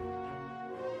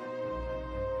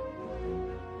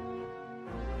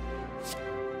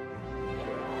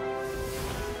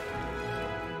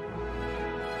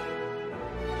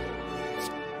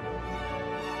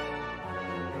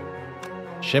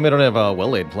 Shame I don't have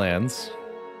well-laid plans.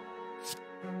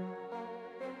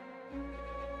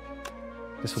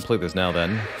 Guess we'll play this now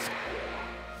then.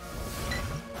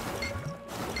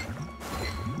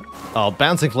 Oh,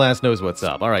 Bouncing Flask knows what's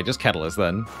up. Alright, just Catalyst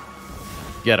then.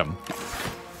 Get him.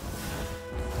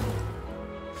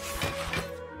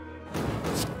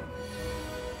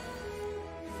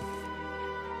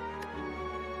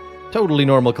 Totally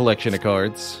normal collection of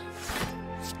cards.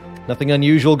 Nothing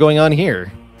unusual going on here.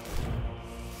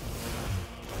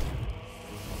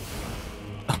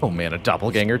 Oh man, a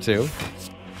doppelganger too.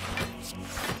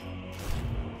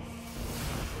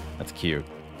 That's cute.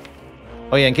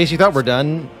 Oh yeah, in case you thought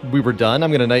we were done,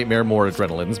 I'm gonna nightmare more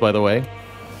adrenalines, by the way.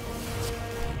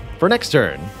 For next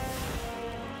turn.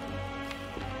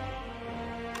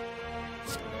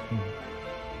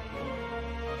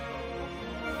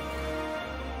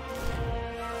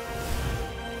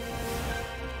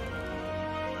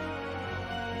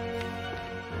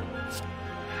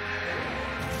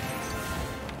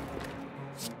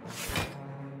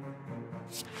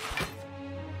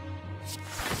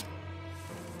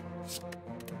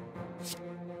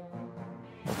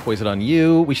 Poison on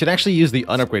you. We should actually use the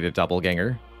unupgraded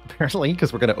doppelganger, apparently,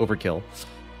 because we're going to overkill.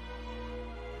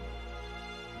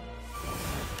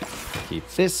 Keep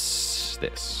this.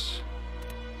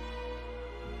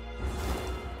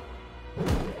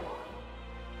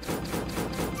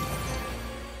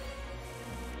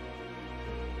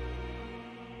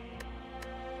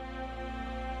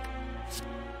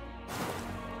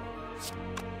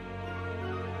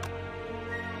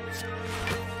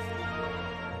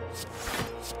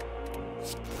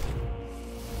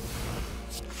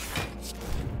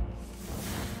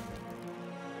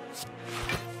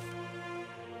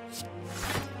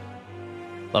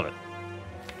 Love it.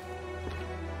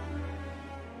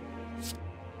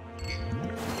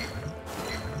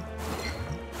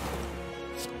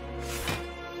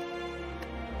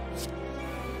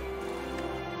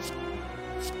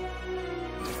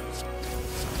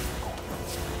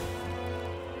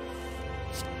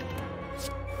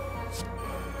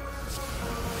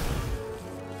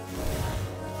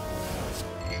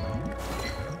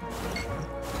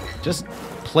 Just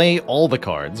play all the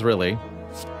cards, really.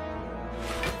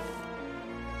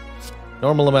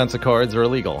 Normal amounts of cards are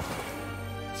illegal.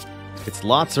 It's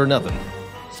lots or nothing.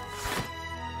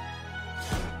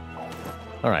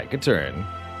 Alright, good turn.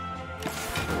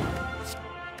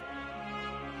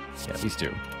 Yeah, these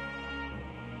two.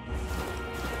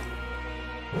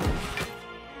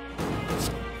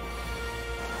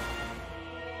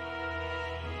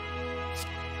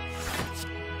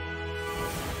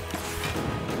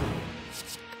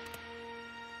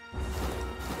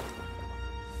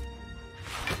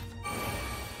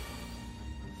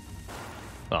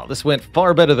 Well, this went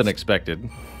far better than expected.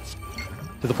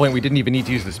 To the point we didn't even need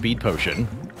to use the speed potion.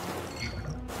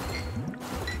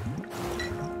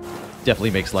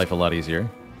 Definitely makes life a lot easier.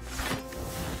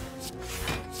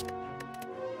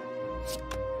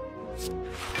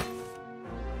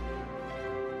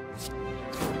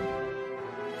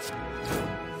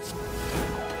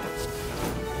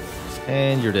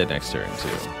 And you're dead next turn, too.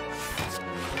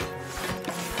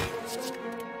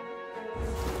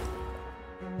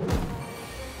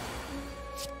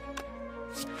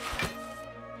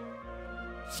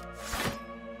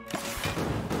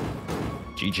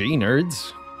 GG,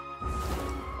 nerds.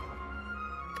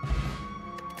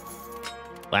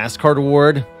 Last card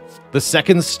award. The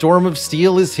second Storm of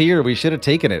Steel is here. We should have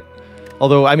taken it.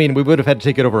 Although, I mean, we would have had to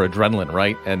take it over Adrenaline,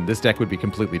 right? And this deck would be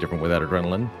completely different without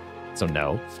Adrenaline. So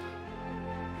no.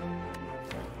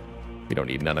 We don't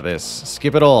need none of this.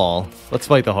 Skip it all. Let's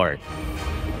fight the heart.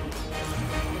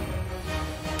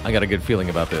 I got a good feeling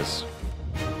about this.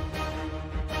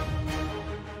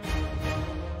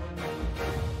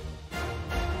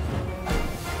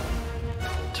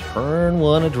 Turn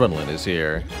 1 Adrenaline is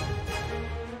here.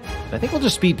 I think we'll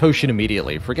just speed potion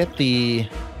immediately. Forget the...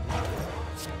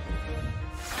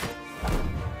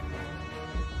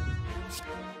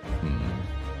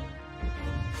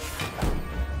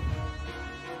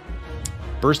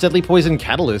 Burst Deadly Poison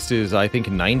Catalyst is, I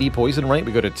think, 90 poison, right?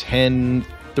 We go to 10,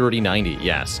 30, 90.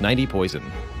 Yes, 90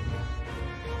 poison.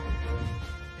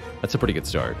 That's a pretty good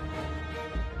start.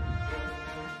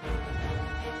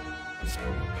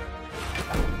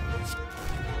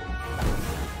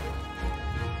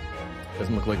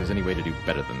 Doesn't look like there's any way to do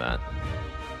better than that.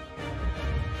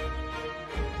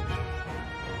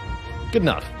 Good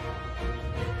enough.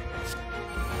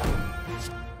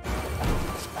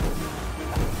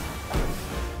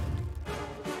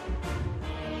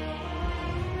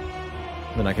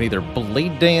 Then I can either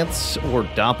Blade Dance or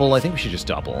Doppel. I think we should just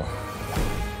Doppel.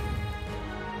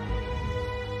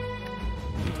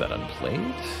 Leave that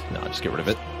unplayed. No, just get rid of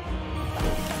it.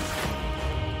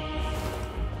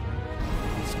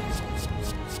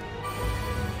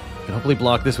 Can hopefully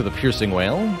block this with a Piercing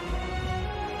Wail.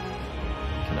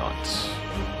 Cannot.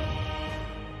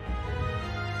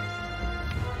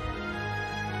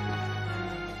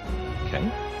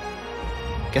 Okay.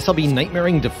 Guess I'll be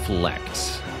Nightmaring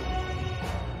Deflect.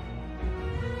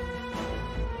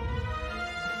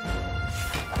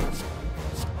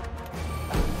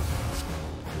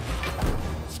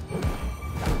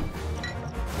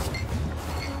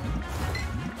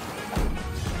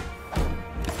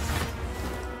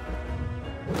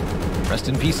 Rest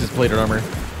in pieces, Plated Armor.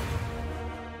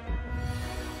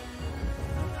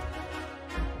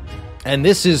 And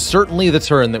this is certainly the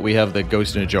turn that we have the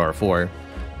Ghost in a Jar for.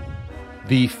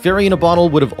 The Fairy in a Bottle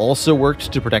would have also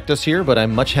worked to protect us here, but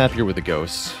I'm much happier with the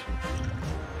Ghost.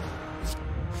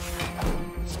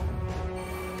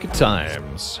 Good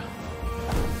times.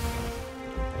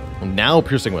 Well, now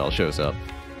Piercing Wail shows up.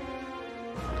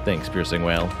 Thanks, Piercing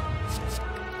Wail.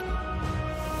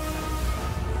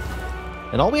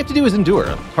 And all we have to do is endure.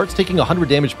 Heart's taking 100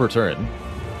 damage per turn.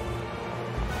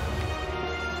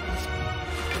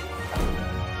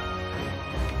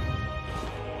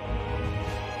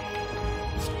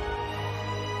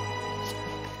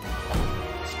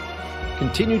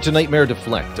 Continue to Nightmare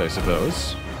Deflect, I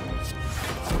suppose.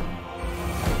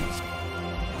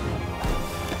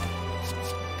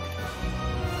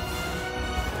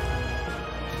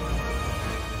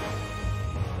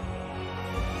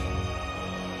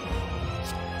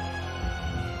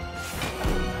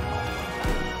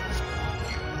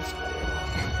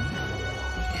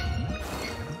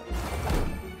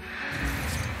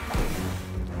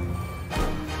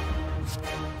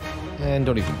 And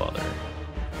don't even bother.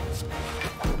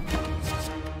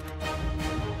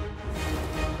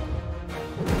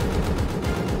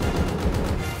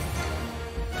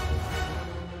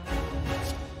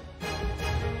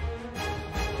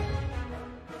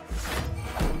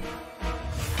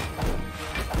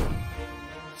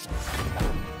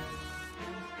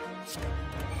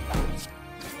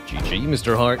 GG,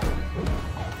 Mr. Hart.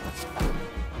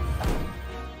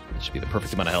 That should be the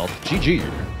perfect amount of health. GG.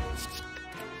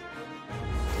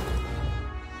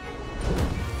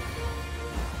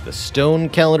 The Stone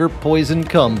Calendar Poison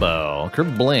combo.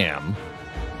 Kerblam.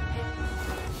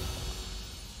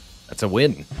 That's a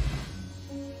win.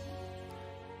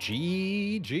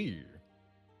 GG.